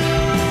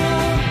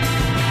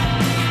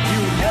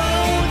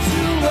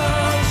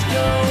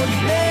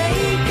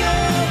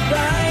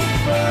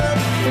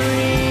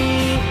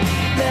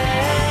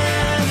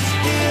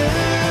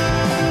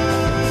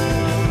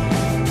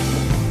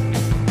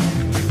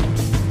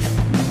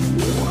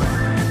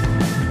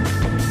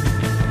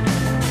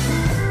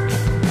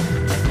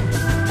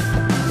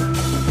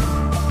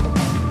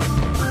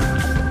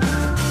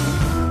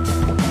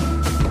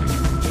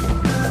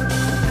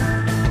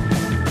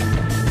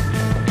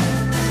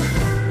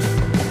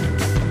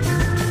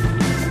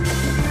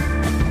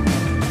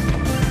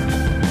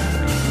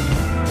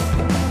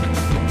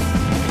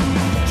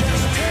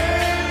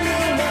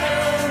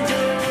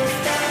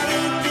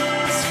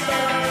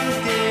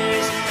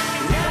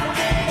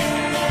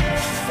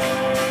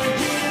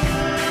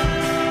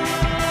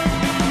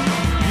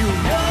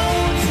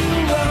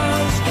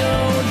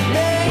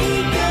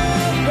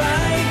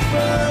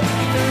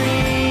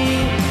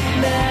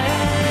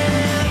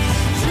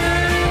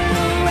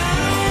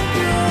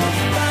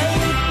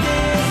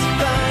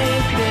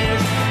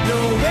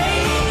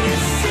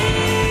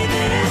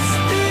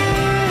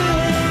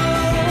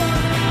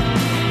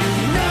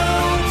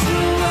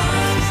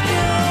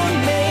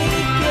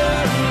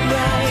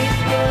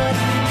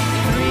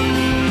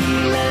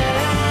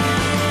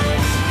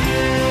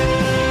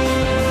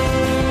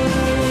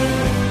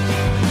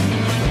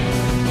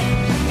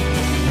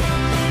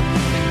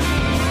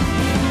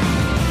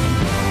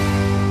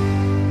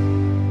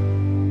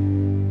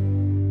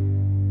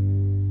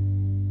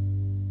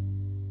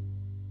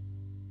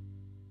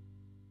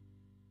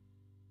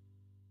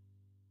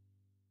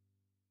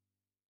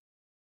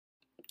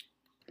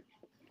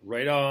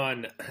 Right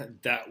on.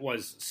 That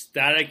was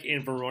Static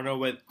in Verona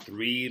with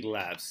 3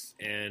 Lefts.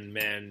 And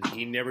man,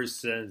 he never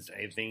sends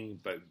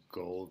anything but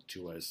gold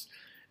to us.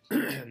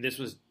 This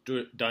was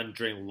done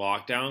during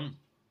lockdown,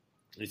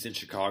 at least in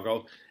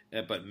Chicago.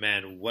 But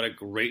man, what a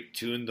great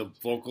tune. The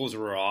vocals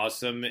were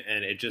awesome.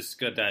 And it just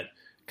got that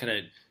kind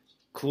of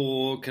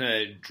cool,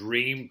 kind of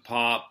dream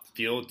pop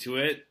feel to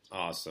it.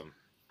 Awesome.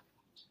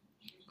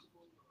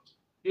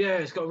 Yeah,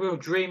 it's got a real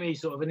dreamy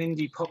sort of an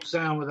indie pop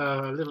sound with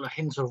a little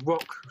hint of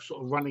rock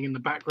sort of running in the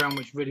background,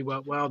 which really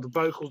worked well. The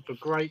vocals were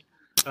great.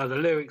 The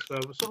lyrics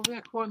were sort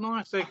of quite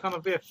nice. They're kind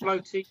of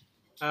floaty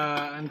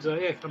and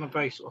kind of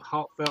very sort of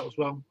heartfelt as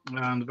well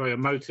and very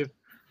emotive.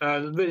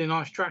 Really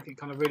nice track. It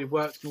kind of really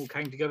worked and all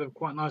came together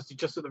quite nicely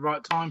just at the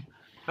right time.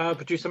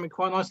 Produced something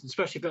quite nice,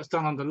 especially if that's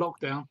done under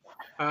lockdown.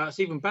 It's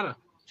even better.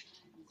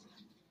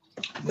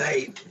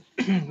 Mate,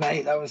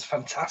 that was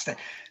fantastic.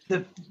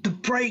 The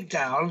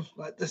breakdown,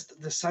 like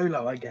the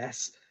solo, I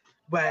guess,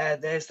 where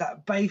there's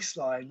that bass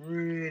line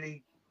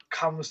really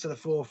comes to the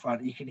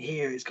forefront. You can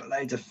hear it's got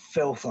loads of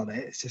filth on it.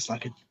 It's just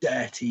like a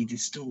dirty,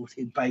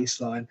 distorted bass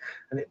line,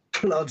 and it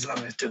plods along.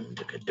 And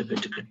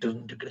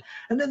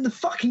then the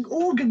fucking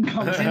organ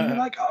comes in. And you're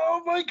like,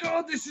 oh my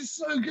god, this is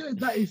so good.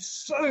 That is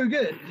so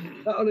good.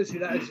 Honestly,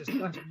 that's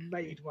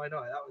made my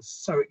night. That was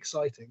so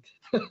exciting.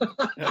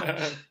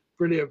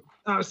 Brilliant.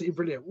 Absolutely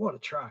brilliant. What a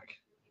track.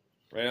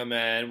 Right on,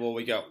 man. Well,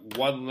 we got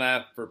one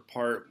left for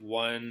part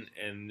 1,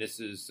 and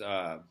this is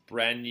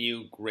brand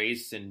new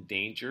Grace and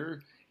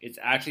Danger. It's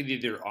actually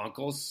their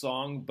uncle's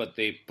song, but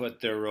they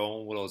put their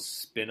own little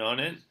spin on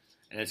it,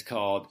 and it's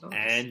called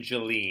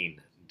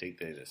Angeline. Dig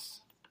this.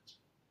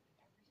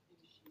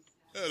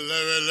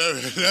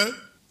 Hello.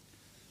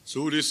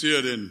 So this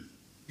here then.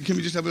 Can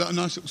we just have a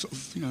nice sort of,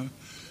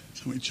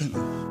 something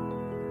gentle?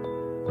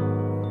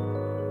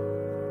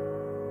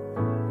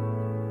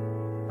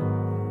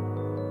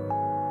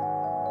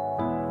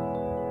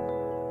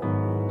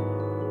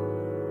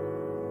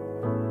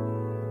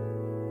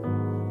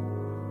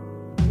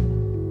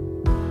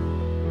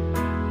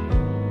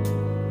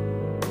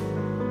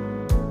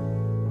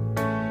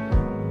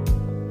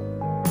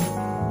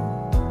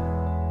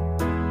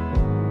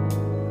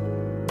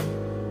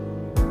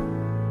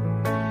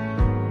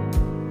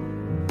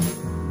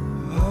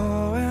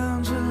 Oh,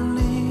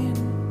 Angeline,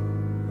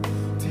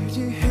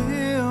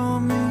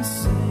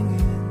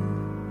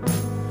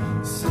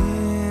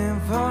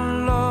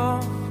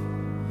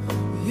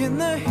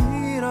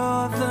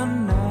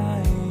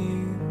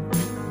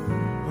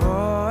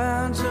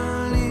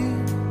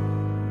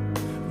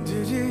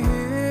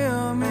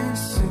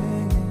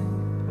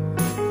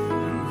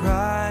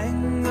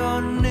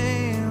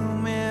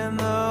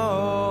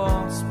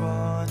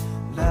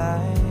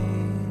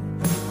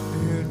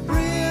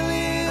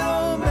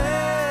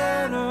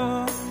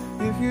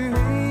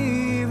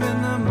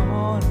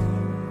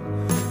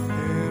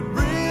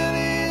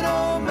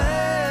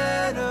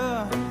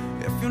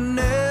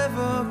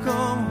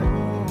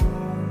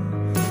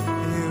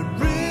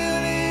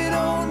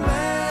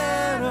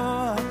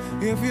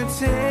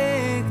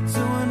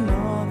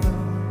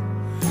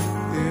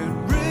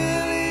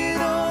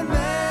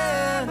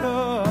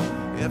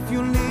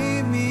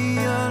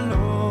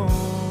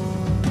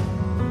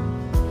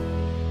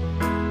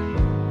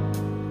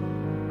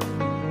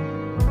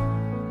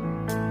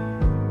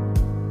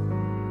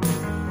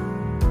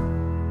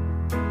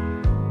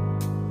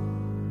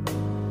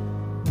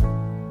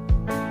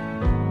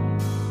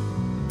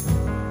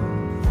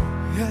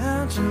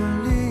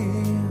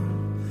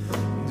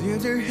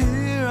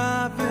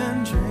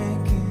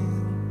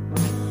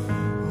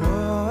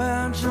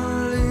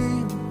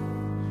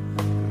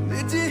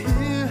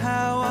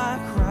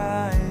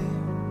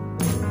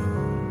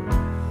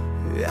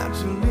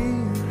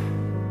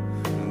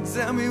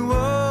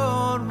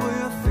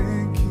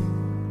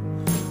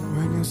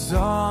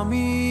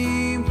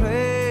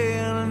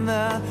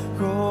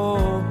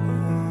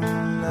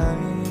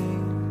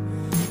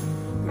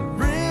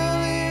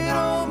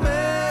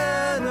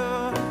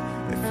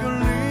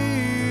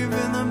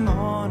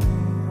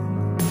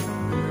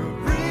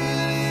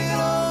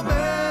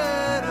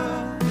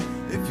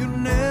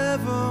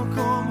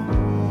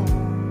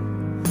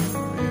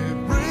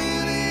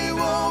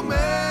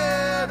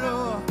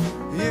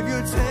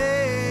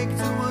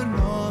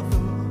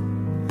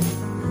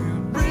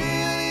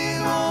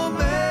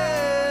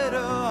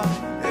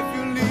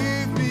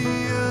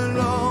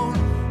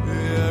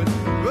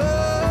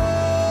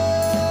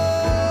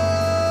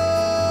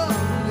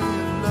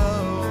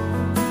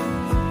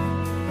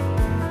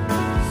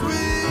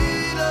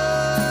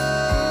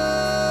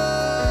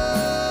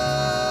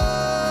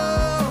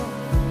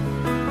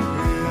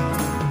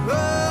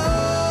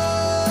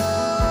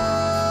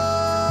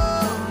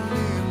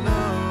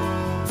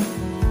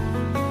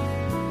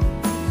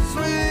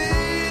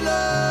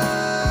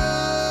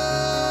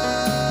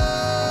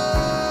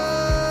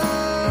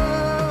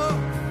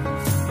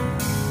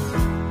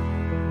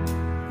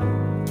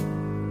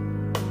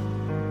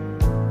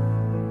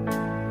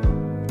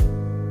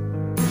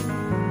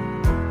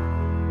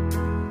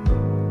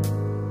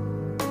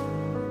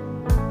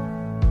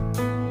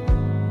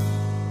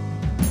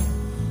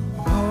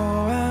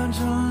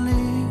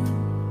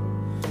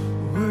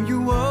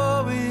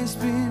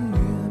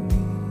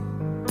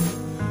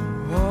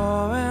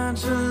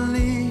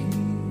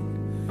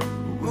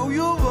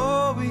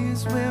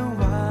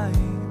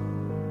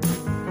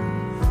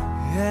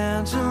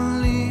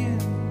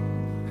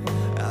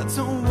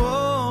 don't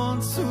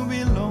want to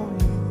be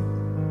lonely.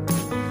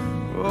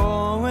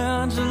 Oh,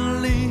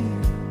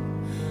 Angeline,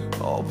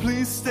 oh,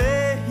 please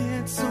stay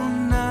here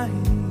tonight.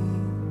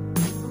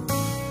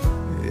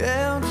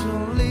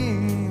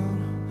 Angeline,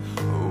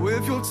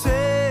 with your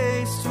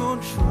taste for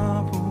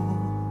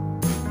trouble.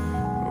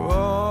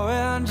 Oh,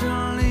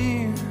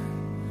 Angeline,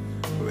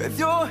 with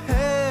your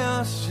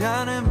hair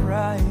shining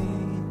bright.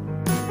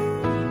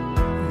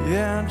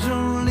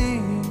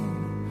 Angeline,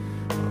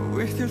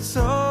 with your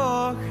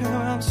talk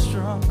and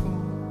struggle.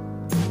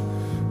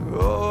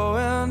 Oh,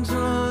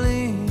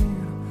 Angeline,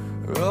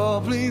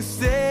 oh, please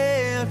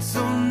stay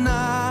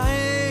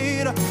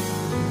tonight.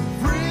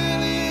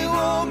 Really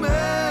won't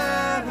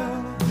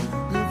matter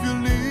if you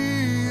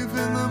leave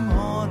in the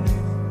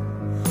morning.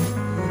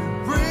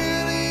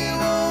 Really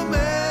won't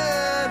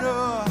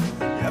matter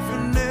if you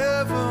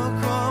never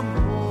come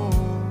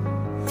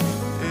home.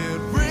 It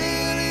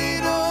really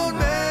don't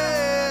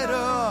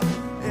matter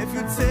if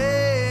you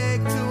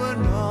take to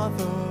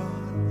another.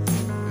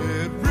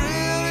 It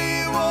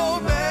really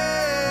won't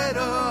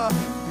matter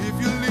if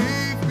you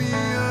leave me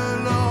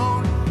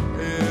alone.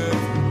 If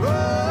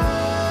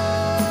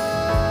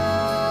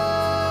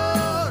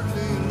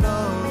only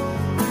love,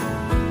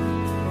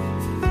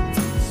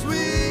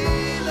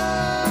 sweet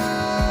love.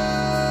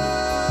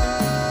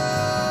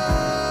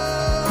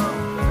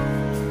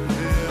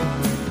 If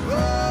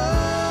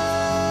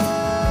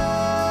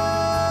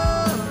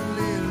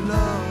only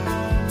love,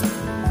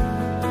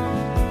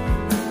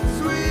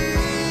 sweet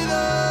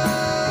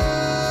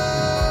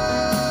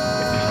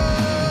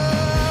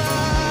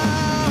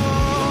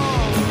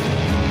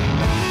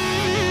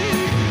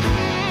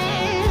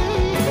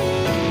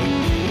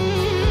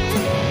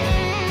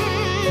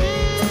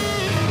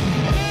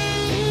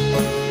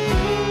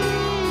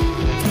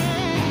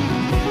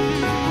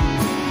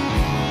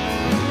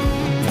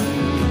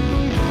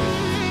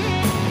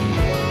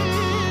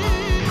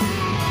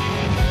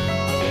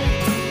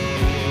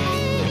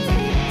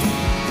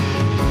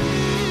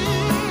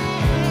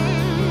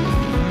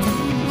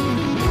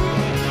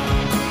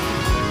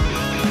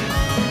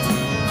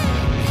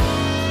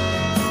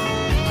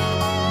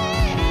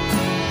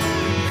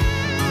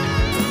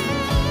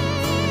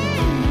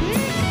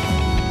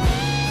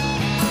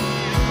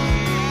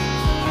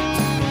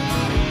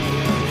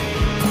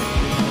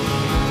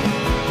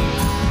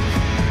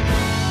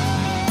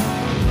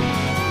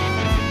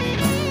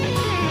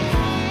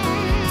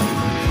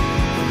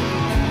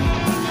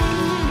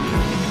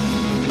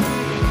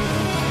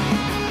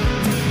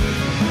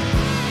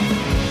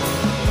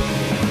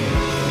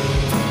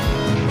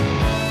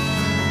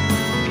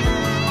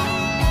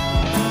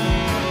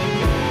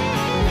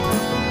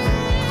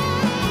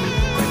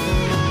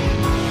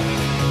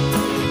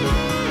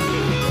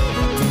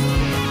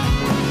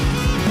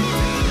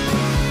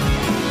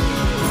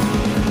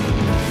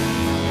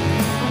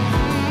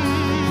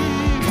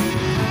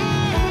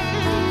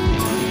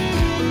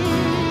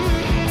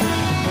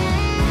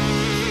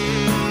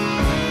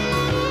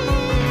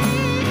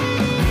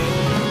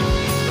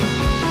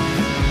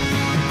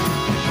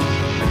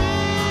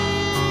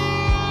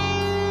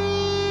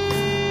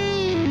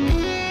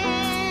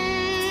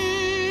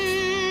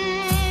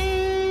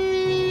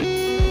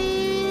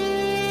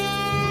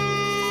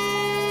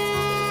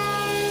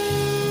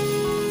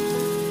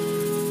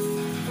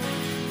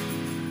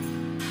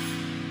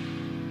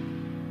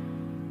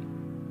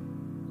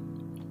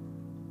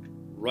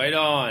Right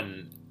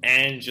on,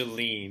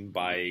 Angeline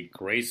by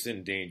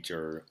Grayson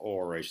Danger,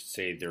 or I should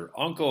say their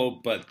uncle,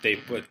 but they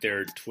put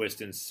their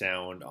twist and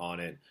sound on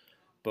it.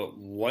 But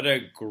what a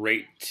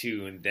great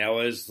tune. That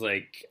was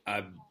like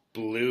a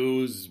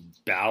blues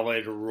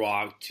ballad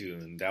rock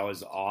tune. That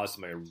was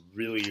awesome. I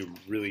really,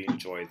 really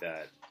enjoyed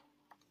that.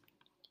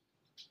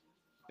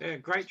 Yeah,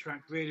 great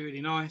track, really,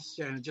 really nice.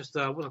 Yeah, and just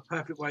what a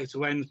perfect way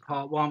to end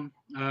part one.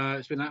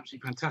 It's been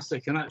absolutely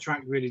fantastic, and that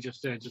track really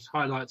just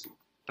highlights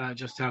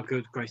just how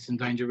good Grayson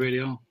Danger really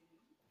are.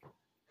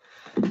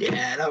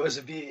 Yeah, that was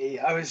a beauty.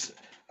 I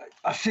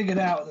figured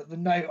out that the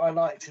note I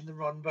liked in the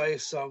Ron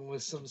Bose song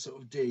was some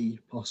sort of D,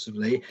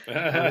 possibly,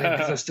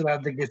 because I still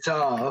had the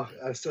guitar.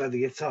 And I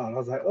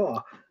was like,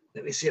 oh,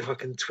 let me see if I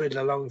can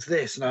twiddle along to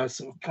this. And I was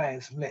sort of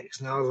playing some licks,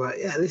 and I was like,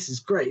 yeah, this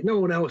is great. No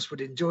one else would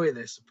enjoy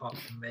this apart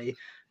from me,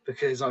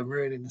 because I'm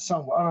ruining the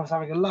song. But I was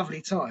having a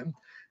lovely time.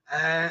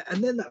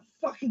 And then that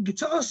fucking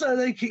guitar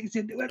solo kicked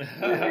in. It went,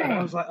 I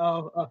was like,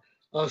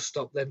 I'll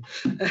stop then.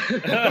 but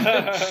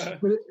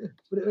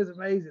it was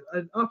amazing.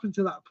 And up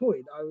until that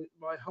point,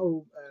 my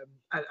whole,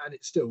 and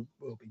it still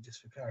will be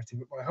just for clarity,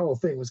 but my whole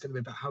thing was going to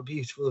be about how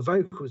beautiful the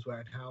vocals were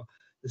and how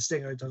the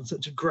singer had done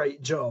such a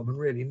great job and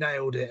really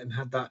nailed it and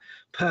had that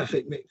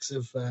perfect mix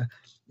of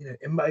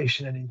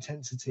emotion and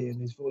intensity,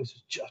 and his voice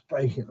was just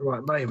breaking at the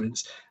right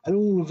moments. And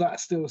all of that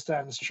still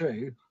stands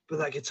true, but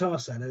that guitar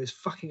solo is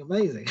fucking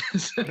amazing.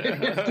 So you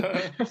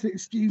have to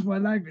excuse my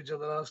language on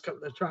the last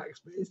couple of tracks,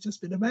 but it's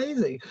just been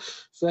amazing.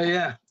 So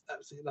yeah,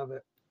 absolutely love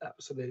it.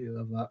 Absolutely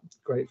love that.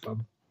 Great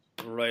fun.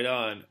 Right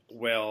on.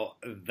 Well,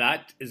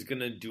 that is going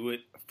to do it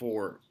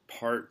for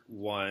part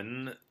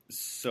 1.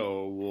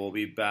 So we'll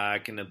be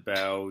back in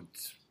about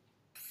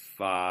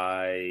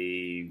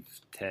 5-10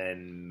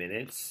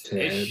 minutes.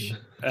 10.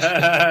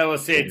 We'll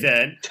say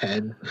 10.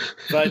 10.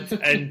 But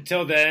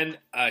until then,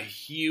 a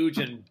huge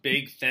and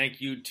big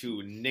thank you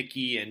to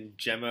Nikki and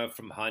Gemma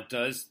from Hunt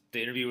Us.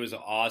 The interview was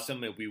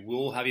awesome, and we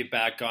will have you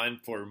back on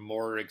for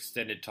more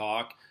extended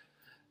talk.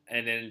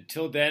 And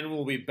until then,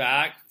 we'll be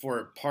back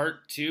for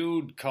part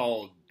 2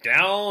 called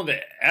Down the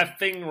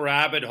Effing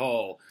Rabbit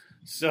Hole.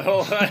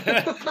 So,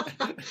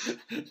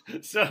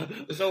 so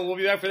we'll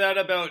be back for that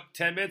in about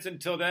 10 minutes.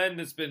 Until then,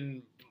 it's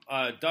been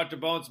Dr.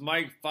 Bones,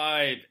 Mike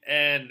 5,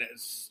 and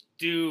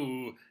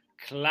Stu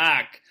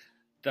Clack,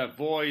 the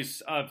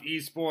voice of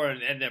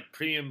Eastbourne and the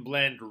Premium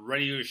Blend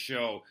radio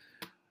show.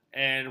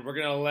 And we're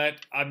going to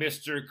let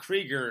Mr.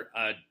 Krieger,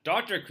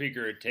 Dr.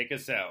 Krieger, take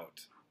us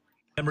out.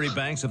 Memory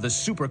banks of the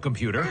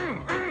supercomputer.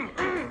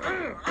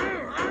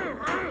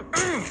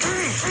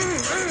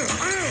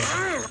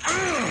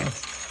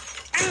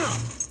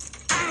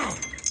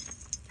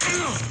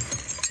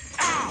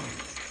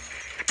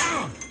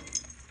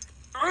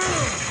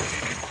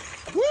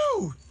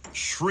 Woo!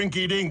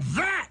 Shrinky-ding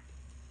that!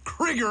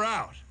 Krieger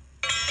out!